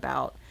weirded out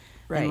about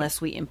Right. unless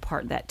we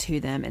impart that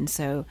to them. And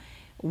so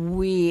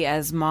we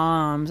as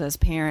moms, as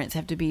parents,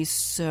 have to be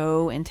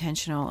so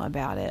intentional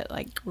about it.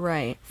 Like,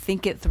 Right.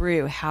 think it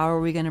through. How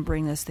are we going to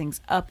bring those things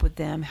up with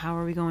them? How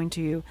are we going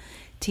to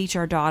teach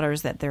our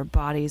daughters that their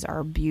bodies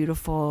are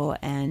beautiful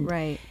and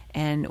Right.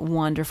 and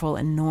wonderful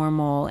and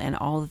normal, and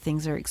all the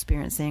things they're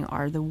experiencing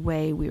are the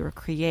way we were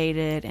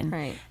created, and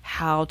Right.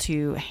 how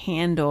to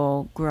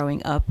handle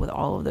growing up with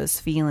all of those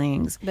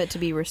feelings. But to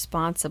be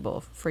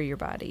responsible for your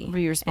body.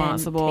 Be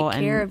responsible and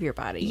take care of your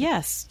body.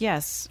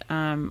 Yes.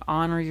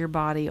 Honor your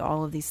body,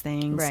 all of these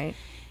things. Right.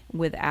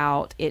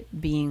 Without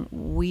it being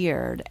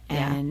weird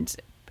Yeah.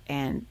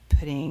 and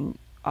putting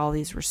all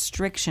these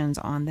restrictions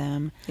on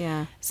them.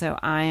 Yeah. So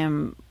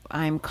I'm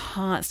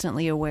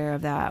constantly aware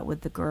of that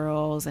with the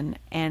girls, and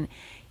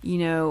you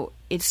know,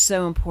 it's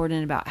so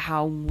important about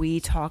how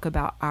we talk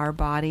about our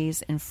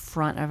bodies in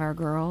front of our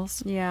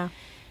girls. Yeah.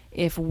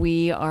 If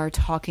we are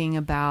talking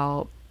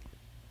about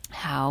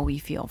how we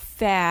feel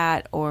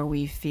fat, or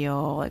we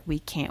feel like we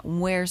can't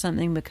wear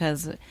something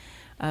because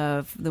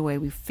of the way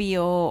we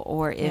feel,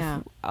 or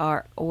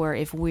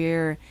if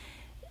we're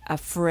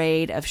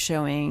afraid of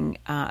showing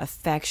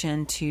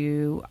affection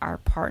to our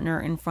partner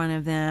in front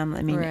of them.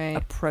 I mean, Right.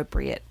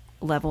 appropriate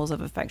levels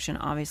of affection,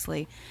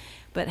 obviously,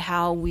 but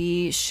how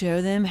we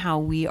show them how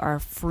we are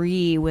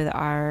free with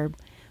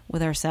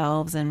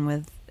ourselves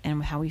and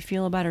how we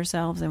feel about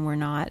ourselves, and we're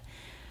not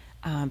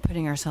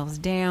putting ourselves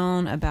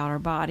down about our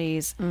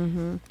bodies.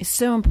 Is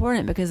so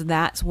important, because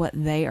that's what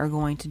they are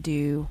going to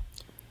do.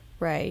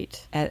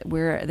 Right. They're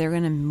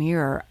going to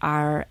mirror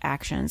our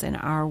actions and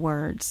our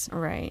words.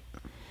 Right.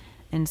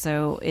 And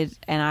so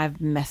and I've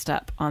messed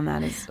up on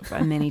that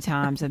many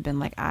times. I've been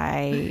like,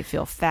 I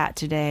feel fat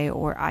today,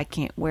 or I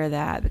can't wear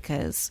that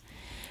because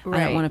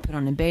I don't want to put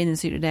on a bathing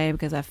suit today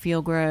because I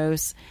feel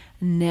gross.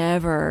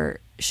 Never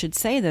should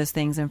say those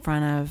things in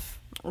front of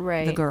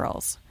the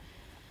girls,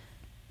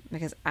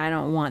 because I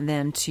don't want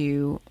them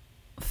to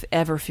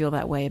ever feel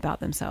that way about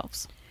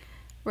themselves.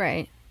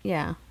 Right.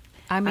 Yeah.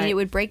 I mean, it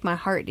would break my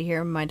heart to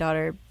hear my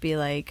daughter be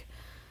like,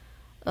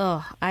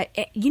 oh,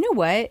 you know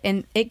what?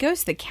 And it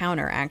goes the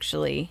counter,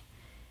 actually,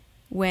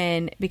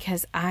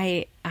 because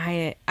I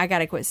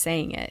gotta quit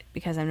saying it,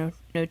 because I'm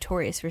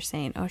notorious for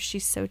saying, oh,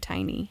 she's so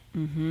tiny.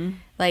 Mm-hmm.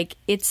 Like,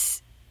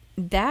 it's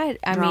that,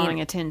 drawing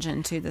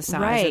attention to the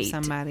size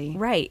of somebody.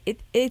 Right.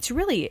 It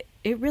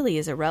really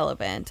is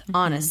irrelevant,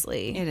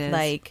 honestly. It is.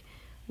 Like,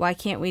 why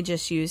can't we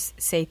just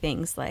say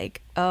things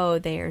like, oh,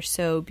 they are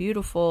so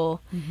beautiful.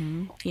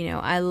 Mm-hmm. You know,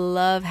 I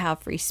love how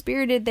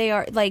free-spirited they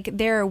are. Like,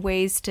 there are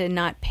ways to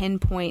not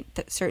pinpoint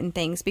certain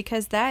things,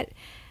 because that,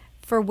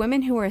 for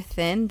women who are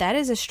thin, that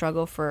is a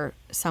struggle for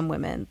some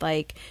women.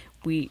 Like,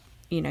 you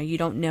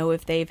don't know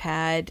if they've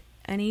had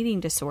an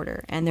eating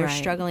disorder and they're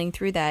struggling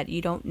through that.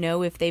 You don't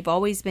know if they've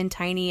always been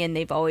tiny and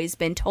they've always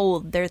been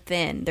told they're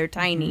thin, they're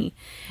tiny,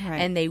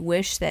 and they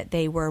wish that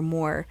they were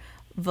more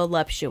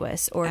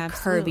voluptuous or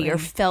curvy or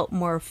felt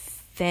more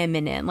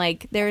feminine.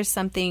 Like, there's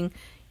something,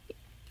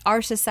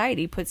 our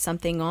society puts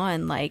something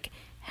on like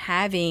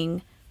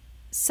having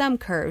some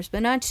curves,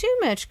 but not too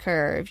much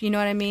curve. You know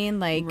what I mean?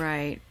 Like,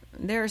 right.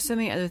 There are so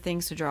many other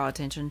things to draw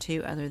attention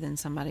to other than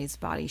somebody's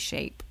body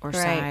shape or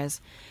size.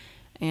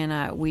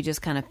 And we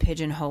just kind of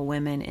pigeonhole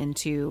women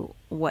into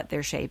what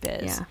their shape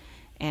is. Yeah.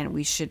 And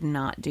we should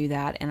not do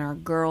that. And our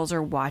girls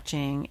are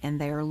watching, and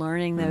they are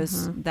learning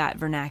that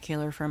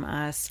vernacular from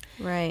us.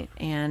 Right.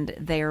 And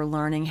they are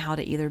learning how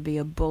to either be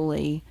a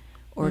bully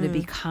or to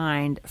be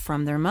kind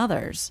from their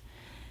mothers.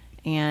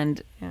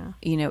 And,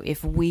 you know,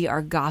 if we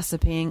are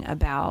gossiping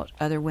about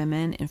other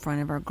women in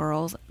front of our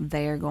girls,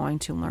 they are going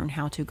to learn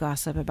how to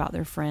gossip about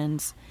their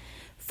friends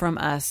from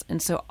us.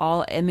 And so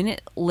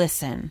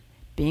listen,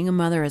 being a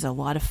mother is a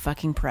lot of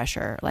fucking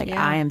pressure. Like,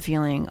 I am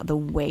feeling the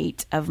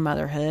weight of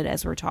motherhood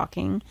as we're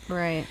talking.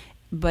 Right.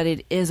 But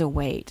it is a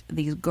weight.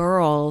 These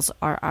girls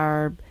are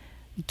our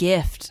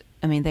gift.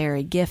 I mean, they are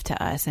a gift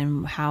to us,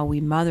 and how we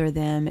mother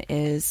them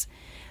is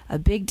a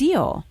big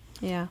deal.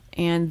 Yeah.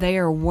 And they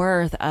are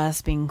worth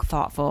us being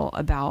thoughtful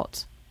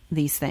about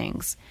these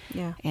things.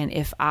 Yeah. And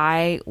if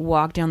I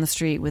walk down the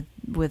street with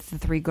the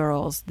three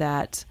girls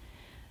that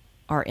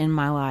are in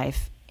my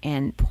life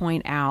and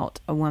point out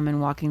a woman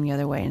walking the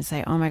other way and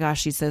say, oh my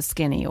gosh, she's so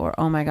skinny, or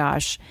oh my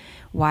gosh,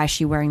 why is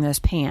she wearing those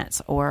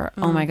pants? Or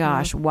oh my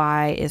gosh,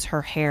 why is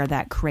her hair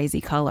that crazy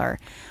color?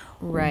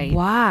 Right.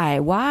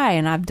 Why?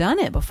 And I've done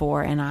it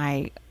before,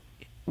 and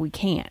we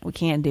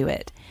can't do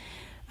it.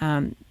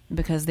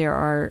 Because they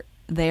are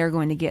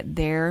going to get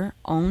their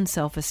own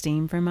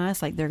self-esteem from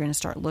us. Like, they're going to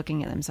start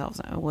looking at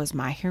themselves. Was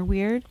my hair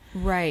weird?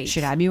 Right.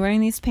 Should I be wearing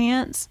these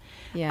pants?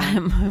 Yeah.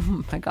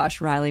 Oh my gosh,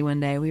 Riley, one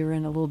day we were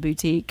in a little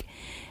boutique,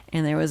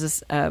 and there was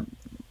this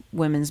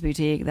women's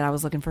boutique that I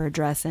was looking for a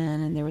dress in,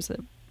 and there was a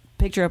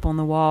picture up on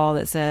the wall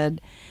that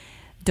said,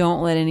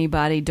 don't let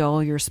anybody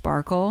dull your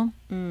sparkle.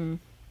 And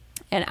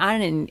I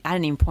didn't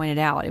even point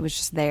it out. It was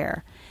just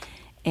there.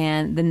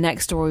 And the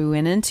next store we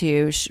went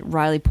into,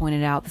 Riley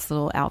pointed out this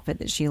little outfit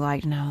that she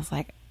liked. And I was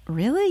like,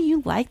 really?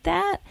 You like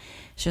that?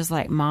 She was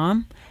like,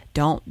 Mom,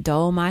 don't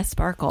dull my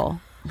sparkle.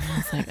 And I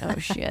was like, oh,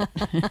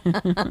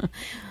 shit.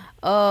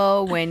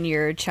 Oh, when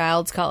your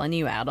child's calling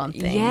you out on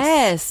things.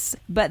 Yes.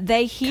 But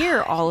they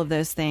hear all of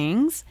those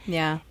things.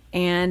 Yeah.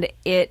 And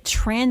it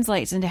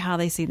translates into how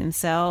they see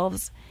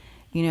themselves.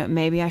 You know,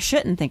 maybe I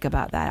shouldn't think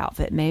about that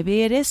outfit.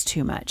 Maybe it is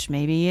too much.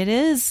 Maybe it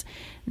is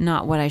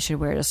not what I should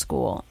wear to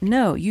school.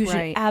 No, you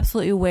should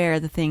absolutely wear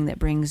the thing that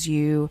brings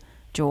you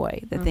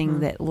joy, the thing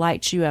that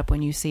lights you up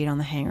when you see it on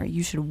the hanger.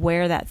 You should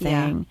wear that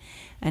thing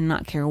and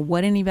not care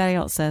what anybody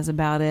else says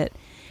about it.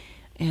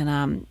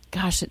 And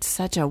gosh, it's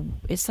such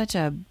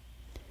a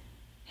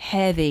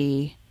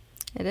heavy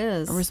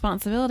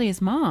responsibility as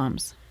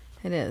moms.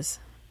 It is.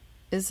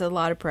 It's a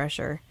lot of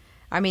pressure.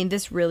 I mean,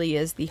 this really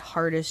is the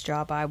hardest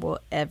job I will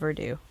ever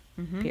do,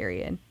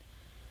 period.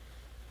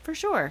 For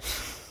sure.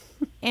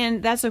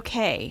 And that's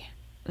okay.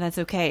 That's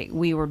okay.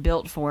 We were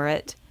built for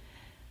it.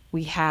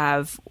 We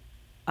have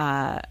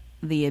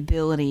the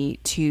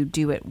ability to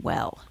do it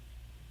well.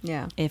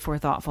 Yeah. If we're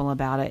thoughtful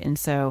about it. And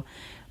so,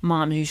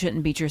 moms, you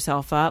shouldn't beat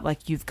yourself up.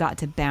 Like, you've got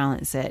to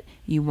balance it.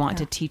 You want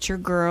to teach your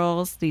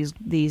girls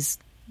these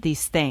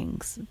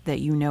things that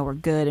you know are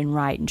good and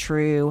right and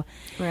true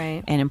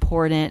and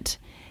important.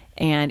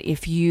 And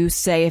if you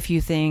say a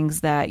few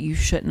things that you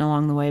shouldn't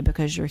along the way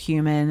because you're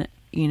human,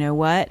 you know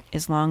what?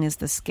 As long as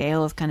the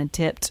scale is kind of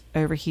tipped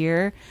over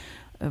here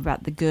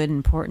about the good,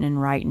 important,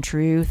 and right and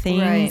true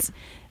things,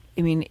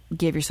 I mean,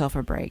 give yourself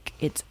a break.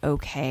 It's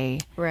okay.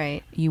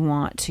 Right. You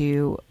want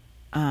to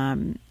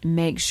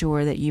make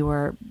sure that you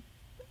are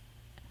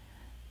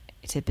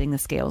tipping the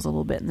scales a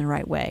little bit in the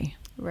right way.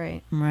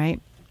 Right.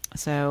 Right.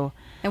 So.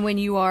 And when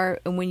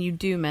you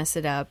do mess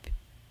it up,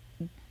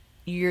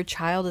 your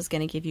child is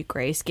going to give you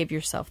grace. Give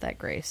yourself that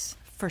grace.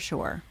 For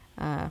sure.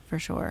 For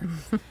sure.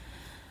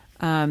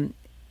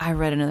 I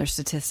read another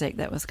statistic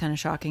that was kind of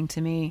shocking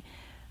to me.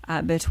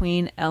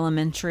 Between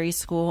elementary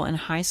school and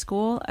high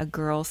school, a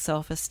girl's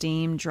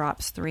self-esteem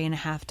drops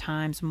 3.5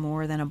 times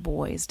more than a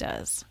boy's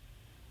does.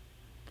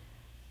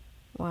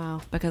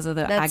 Wow. Because of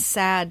that's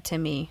sad to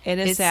me.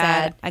 It's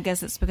sad. I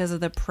guess it's because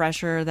of the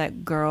pressure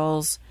that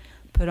girls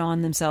put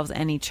on themselves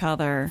and each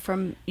other.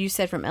 You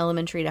said from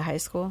elementary to high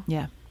school?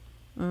 Yeah.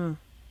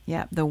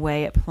 Yeah, the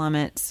way it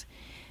plummets,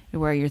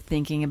 where you're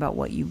thinking about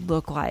what you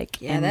look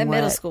like. Yeah, and that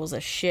middle school's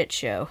a shit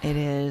show. It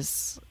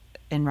is.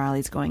 And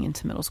Riley's going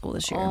into middle school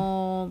this year.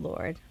 Oh,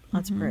 Lord.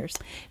 Lots of prayers.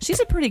 She's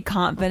a pretty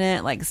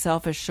confident, like,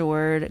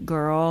 self-assured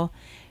girl.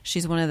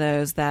 She's one of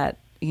those that,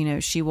 you know,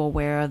 she will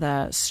wear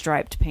the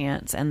striped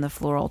pants and the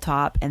floral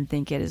top and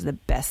think it is the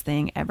best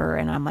thing ever.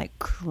 And I'm, like,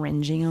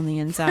 cringing on the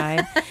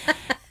inside.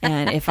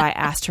 And if I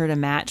asked her to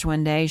match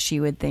one day, she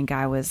would think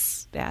I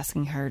was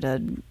asking her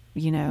to,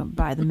 you know,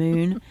 buy the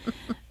moon.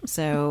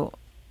 So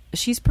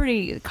she's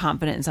pretty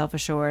confident and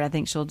self-assured. I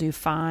think she'll do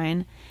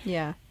fine.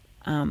 Yeah.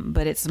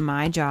 But it's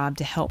my job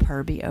to help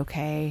her be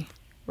okay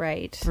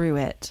through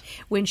it.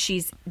 When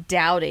she's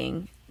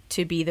doubting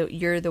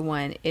you're the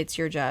one, it's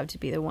your job to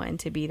be the one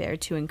to be there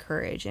to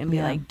encourage and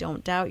be like,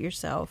 don't doubt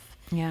yourself.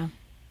 Yeah.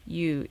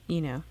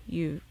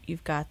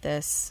 you've got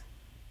this.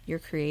 You're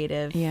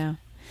creative. Yeah.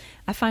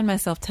 I find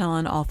myself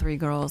telling all three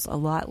girls a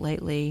lot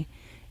lately,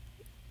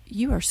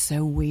 you are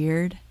so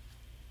weird,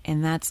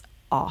 and that's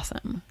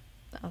awesome.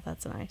 Oh,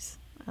 that's nice.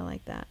 I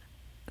like that.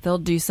 They'll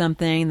do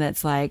something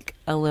that's like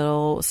a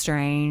little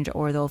strange,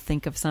 or they'll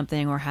think of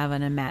something or have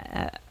an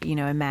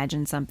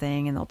imagine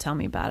something, and they'll tell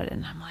me about it,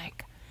 and I'm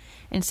like,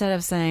 instead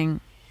of saying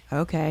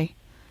okay,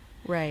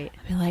 right,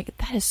 I'll be like,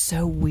 that is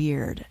so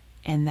weird,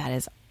 and that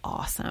is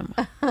awesome.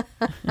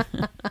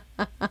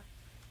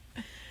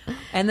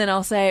 And then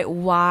I'll say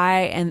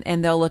why,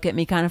 and they'll look at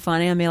me kind of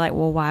funny and be like,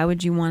 well, why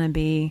would you want to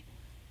be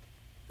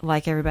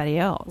like everybody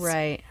else?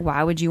 Right.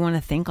 Why would you want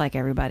to think like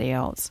everybody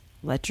else?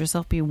 Let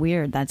yourself be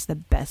weird. That's the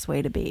best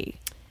way to be.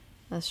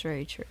 That's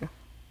very true.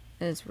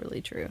 It is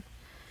really true.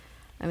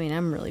 I mean,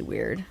 I'm really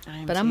weird,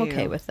 but too. I'm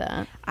okay with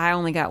that. I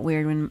only got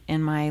weird when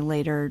in my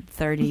later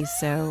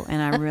 30s, and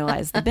I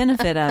realized the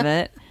benefit of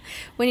it.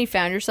 When you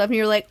found yourself and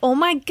you're like, oh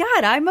my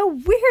God, I'm a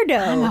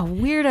weirdo. I'm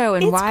a weirdo,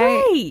 and It's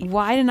why great.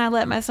 why didn't I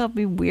let myself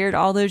be weird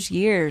all those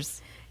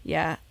years?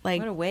 Yeah,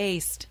 like, What a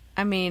waste.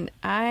 I mean,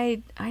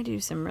 I do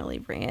some really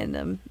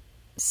random,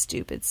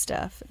 stupid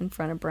stuff in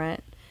front of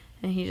Brent,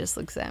 and he just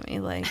looks at me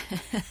like,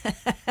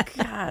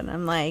 God,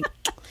 I'm like,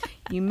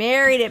 you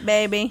married it,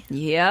 baby.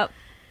 Yep.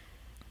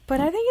 But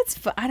I think it's,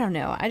 I don't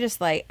know. I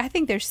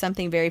think there's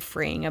something very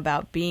freeing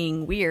about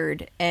being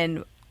weird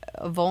and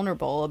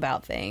vulnerable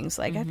about things.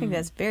 Like, I think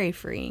that's very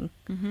freeing.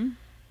 Mm-hmm.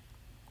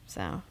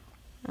 So,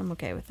 I'm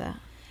okay with that.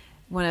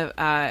 One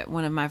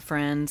of my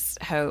friends,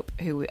 Hope,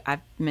 who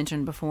I've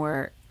mentioned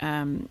before,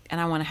 and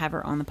I want to have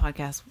her on the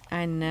podcast.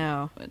 I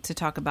know. To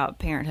talk about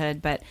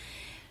parenthood, but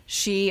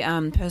she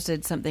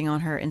posted something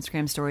on her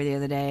Instagram story the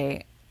other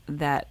day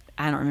that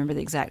I don't remember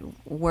the exact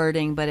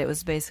wording, but it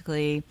was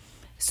basically,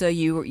 so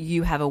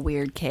you have a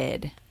weird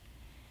kid.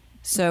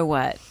 So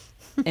what?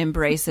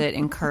 Embrace it,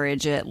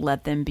 encourage it,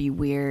 let them be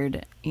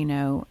weird,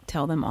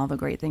 tell them all the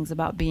great things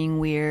about being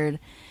weird.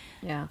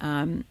 Yeah.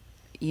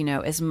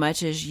 As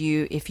much as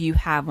if you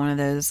have one of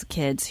those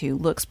kids who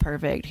looks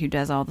perfect, who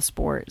does all the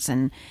sports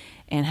and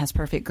has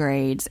perfect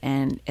grades,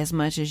 and as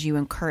much as you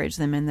encourage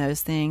them in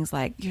those things,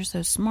 like, you're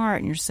so smart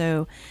and you're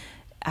so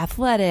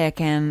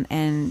athletic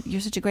and you're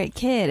such a great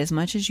kid, as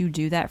much as you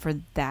do that for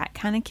that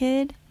kind of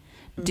kid,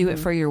 do it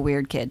for your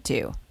weird kid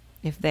too.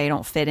 If they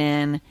don't fit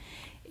in,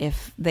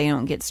 if they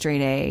don't get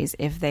straight A's,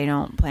 if they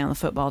don't play on the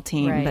football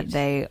team, Right. but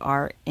they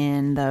are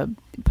in the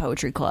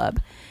poetry club,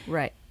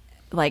 Right.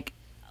 like,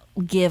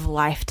 give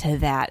life to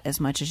that as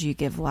much as you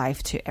give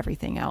life to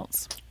everything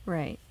else.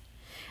 Right.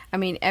 I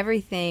mean,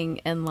 everything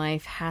in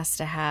life has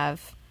to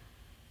have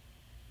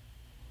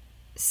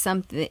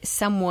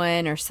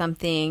someone or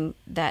something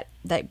that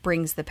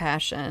brings the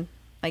passion.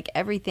 Like,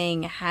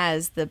 everything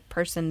has the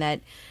person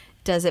that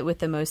does it with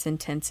the most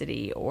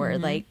intensity, or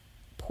like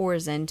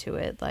pours into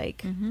it.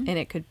 Like, and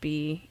it could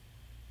be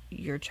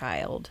your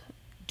child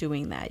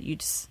doing that.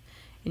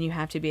 And you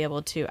have to be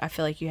able to, I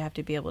feel like you have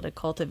to be able to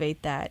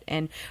cultivate that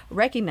and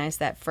recognize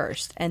that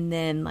first, and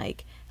then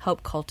like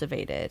help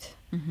cultivate it,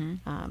 in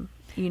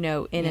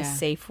a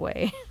safe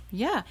way.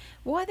 Yeah.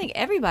 Well, I think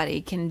everybody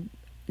can,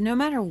 no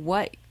matter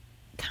what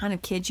kind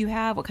of kid you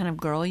have, what kind of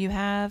girl you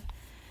have,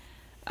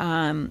 there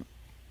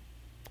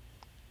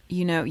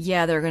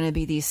are going to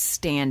be these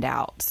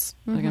standouts.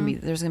 There's going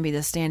to be the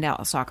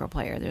standout soccer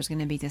player. There's going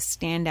to be the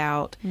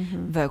standout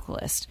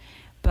vocalist.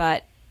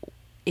 But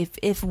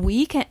if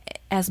we can,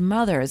 as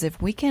mothers,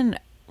 if we can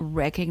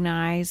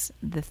recognize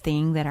the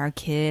thing that our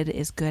kid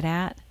is good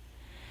at,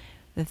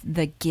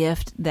 the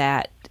gift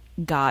that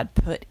God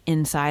put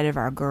inside of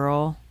our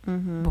girl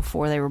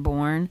before they were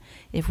born,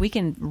 if we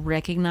can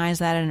recognize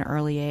that at an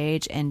early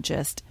age and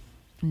just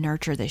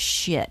nurture the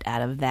shit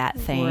out of that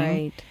thing,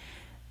 Right.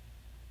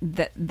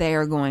 that they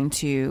are going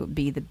to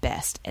be the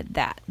best at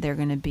that. They're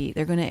going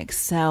to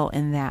excel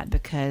in that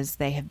because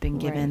they have been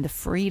given Right. the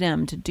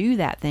freedom to do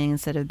that thing,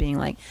 instead of being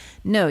like,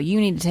 no, you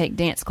need to take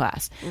dance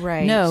class.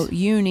 Right. No,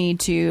 you need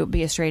to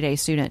be a straight A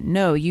student.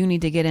 No, you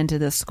need to get into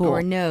this school.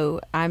 Or no,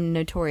 I'm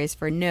notorious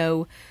for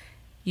no,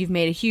 you've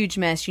made a huge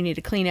mess. You need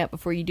to clean up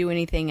before you do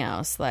anything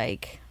else.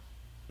 Like,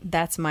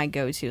 that's my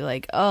go-to.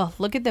 Like, oh,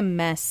 look at the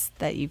mess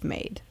that you've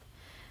made.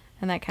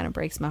 And that kind of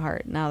breaks my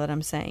heart now that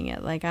I'm saying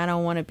it. Like, I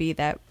don't want to be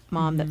that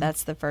mom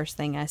that's the first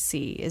thing I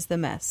see is the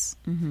mess.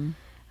 Mm-hmm.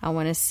 I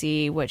want to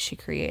see what she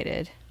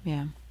created.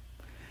 Yeah.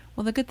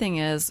 Well, the good thing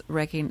is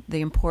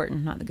the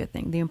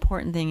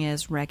important thing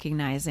is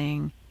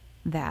recognizing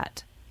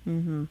that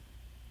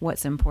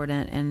what's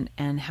important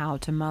and how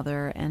to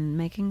mother, and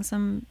making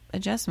some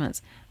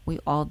adjustments. We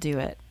all do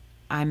it.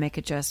 I make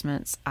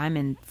adjustments. I'm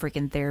in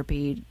freaking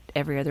therapy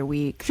every other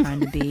week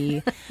trying to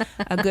be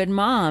a good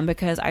mom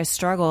because I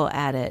struggle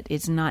at it.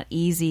 It's not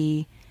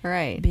easy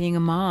Right. being a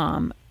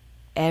mom.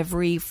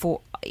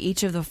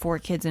 Each of the 4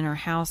 kids in our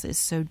house is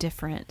so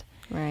different.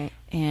 Right.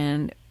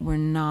 And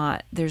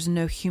there's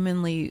no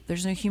human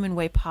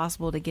way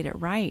possible to get it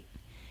right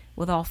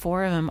with all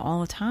 4 of them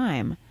all the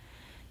time.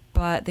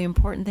 But the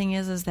important thing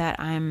is that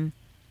I'm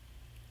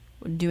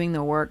doing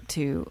the work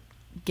to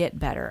get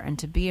better and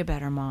to be a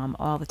better mom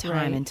all the time,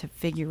 Right. and to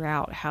figure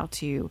out how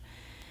to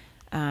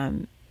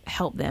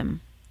help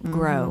them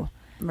grow.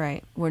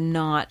 Right. We're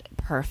not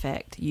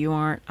perfect. You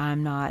aren't.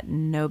 I'm not.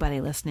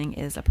 Nobody listening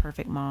is a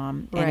perfect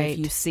mom. And Right. if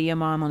you see a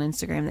mom on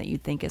Instagram that you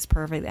think is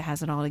perfect, that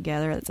has it all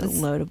together, that's a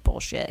load of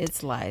bullshit.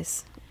 It's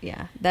lies.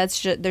 Yeah. That's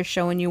just, they're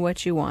showing you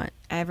what you want.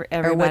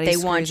 Everybody or what they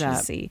want screws you up.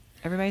 to see.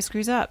 Everybody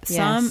screws up.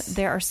 Yes.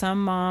 There are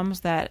some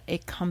moms that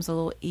it comes a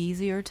little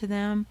easier to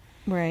them.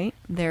 Right.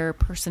 Their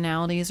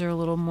personalities are a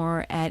little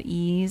more at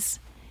ease.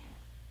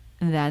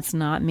 That's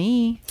not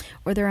me.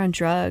 Or they're on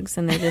drugs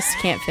and they just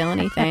can't feel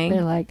anything.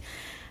 They're like,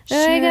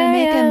 They're sure, like, I'm "Oh,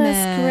 making yeah, this.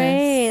 that's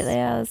great.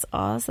 Yeah, that's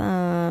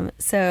awesome."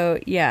 So,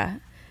 yeah.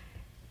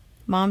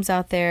 Moms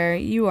out there,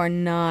 you are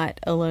not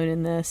alone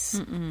in this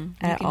You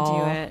at can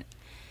all. do it.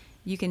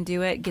 You can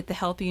do it. Get the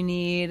help you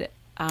need.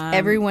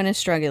 Everyone is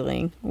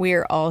struggling. We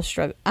are all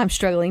struggling. I'm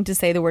struggling to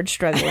say the word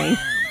struggling.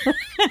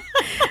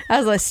 I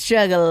was like,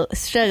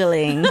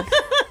 struggling.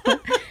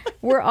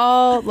 We're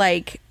all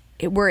like,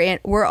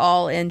 we're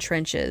all in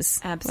trenches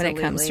when it comes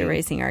to Absolutely.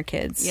 raising our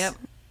kids. Yep.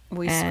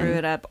 We And- screw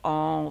it up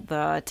all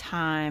the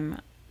time.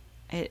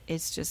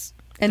 It's just.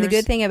 And the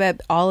there's- good thing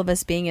about all of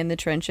us being in the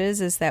trenches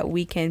is that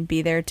we can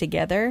be there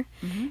together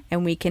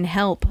and we can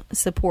help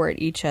support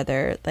each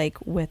other, like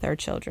with our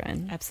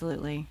children.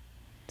 Absolutely.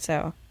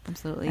 So,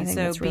 Absolutely. I think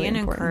So that's be really an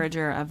important.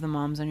 encourager of the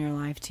moms in your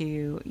life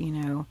too,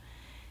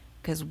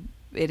 because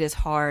it is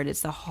hard.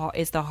 It's the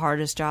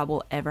hardest job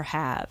we'll ever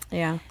have.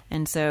 yeah.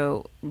 And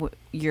so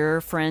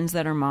your friends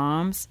that are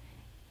moms,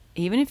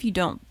 even if you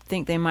don't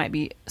think they might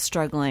be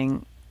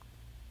struggling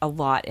a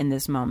lot in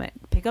this moment,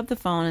 pick up the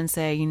phone and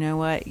say, you know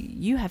what,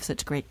 you have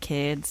such great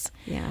kids.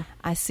 Yeah.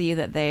 I see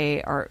that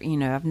they are,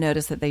 I've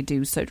noticed that they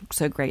do so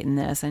great in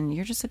this, and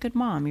you're just a good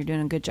mom. You're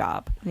doing a good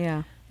job.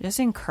 Yeah. Just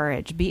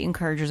be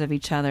encouragers of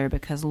each other,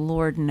 because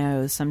Lord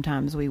knows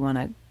sometimes we want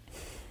to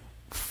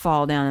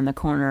fall down in the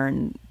corner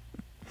and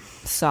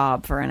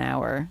sob for an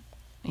hour.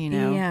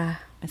 Yeah.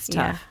 It's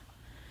Yeah. tough.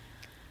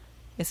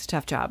 It's a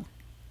tough job,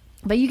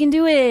 but you can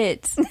do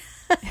it.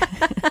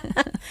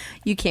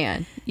 You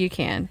can. You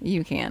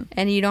can.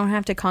 And you don't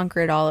have to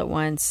conquer it all at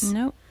once.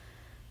 Nope.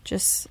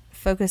 Just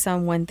focus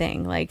on one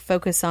thing. Like,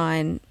 focus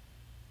on,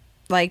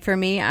 like, for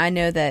me, I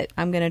know that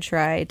I'm going to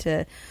try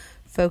to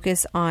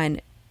focus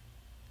on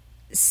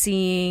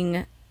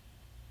seeing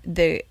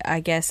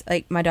I guess,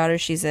 like, my daughter,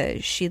 she's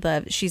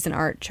an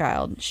art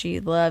child. She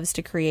loves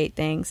to create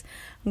things.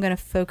 I'm going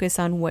to focus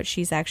on what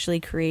she's actually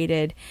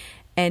created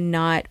and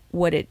not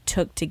what it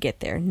took to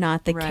get there,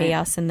 not the Right.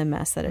 chaos and the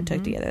mess that it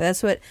took together.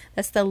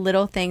 That's the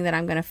little thing that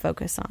I'm going to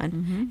focus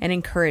on and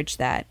encourage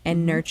that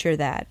and nurture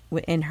that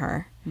in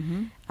her,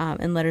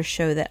 and let her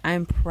show that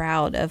I'm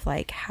proud of,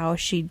 like, how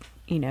she,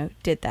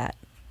 did that.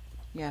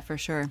 Yeah, for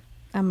sure.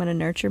 I'm going to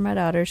nurture my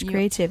daughter's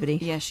creativity.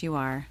 Yes, you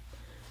are.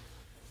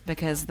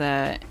 Because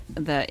the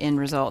end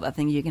result, I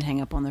think you can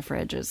hang up on the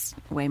fridge, is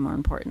way more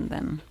important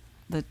than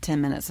the 10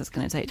 minutes it's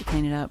going to take to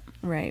clean it up.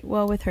 Right.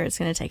 Well, with her, it's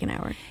going to take an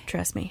hour.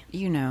 Trust me.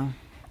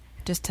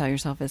 Just tell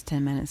yourself it's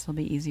 10 minutes. It'll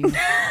be easier.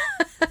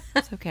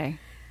 It's okay.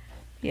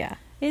 Yeah.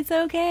 It's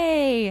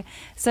okay.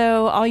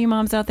 So all you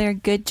moms out there,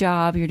 good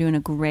job. You're doing a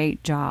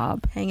great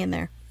job. Hang in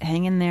there.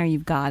 Hang in there.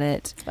 You've got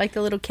it. Like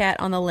the little cat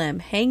on the limb.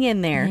 Hang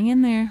in there. Hang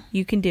in there.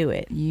 You can do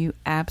it. You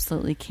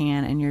absolutely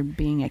can. And you're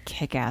being a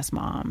kick-ass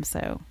mom.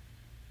 So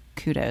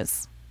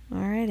kudos.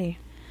 Alrighty.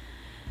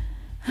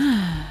 All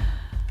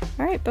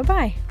right.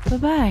 Bye-bye.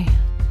 Bye-bye.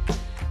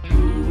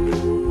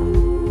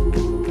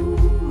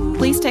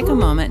 Please take a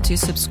moment to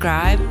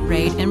subscribe,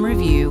 rate, and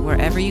review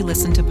wherever you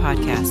listen to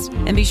podcasts.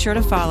 And be sure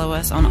to follow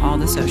us on all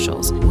the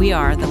socials. We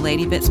are the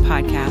Lady Bits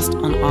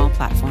Podcast on all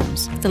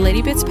platforms. The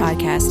Lady Bits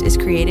podcast is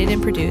created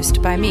and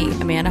produced by me,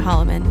 Amanda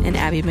Holloman, and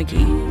Abby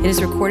McGee. It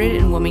is recorded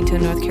in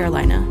Wilmington, North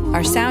Carolina.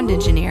 Our sound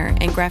engineer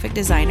and graphic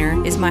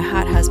designer is my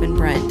hot husband,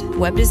 Brent.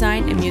 Web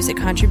design and music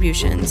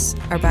contributions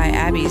are by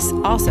Abby's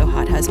also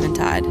hot husband,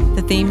 Todd.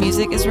 The theme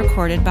music is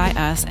recorded by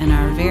us and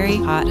our very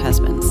hot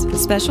husbands.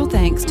 Special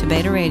thanks to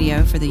Beta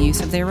Radio for the use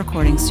of their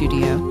recording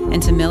studio,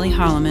 and to Millie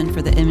Holloman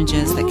for the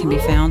images that can be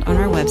found on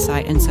our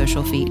website and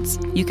social feeds.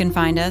 You can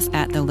find us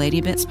at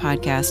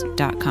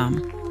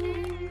theladybitspodcast.com.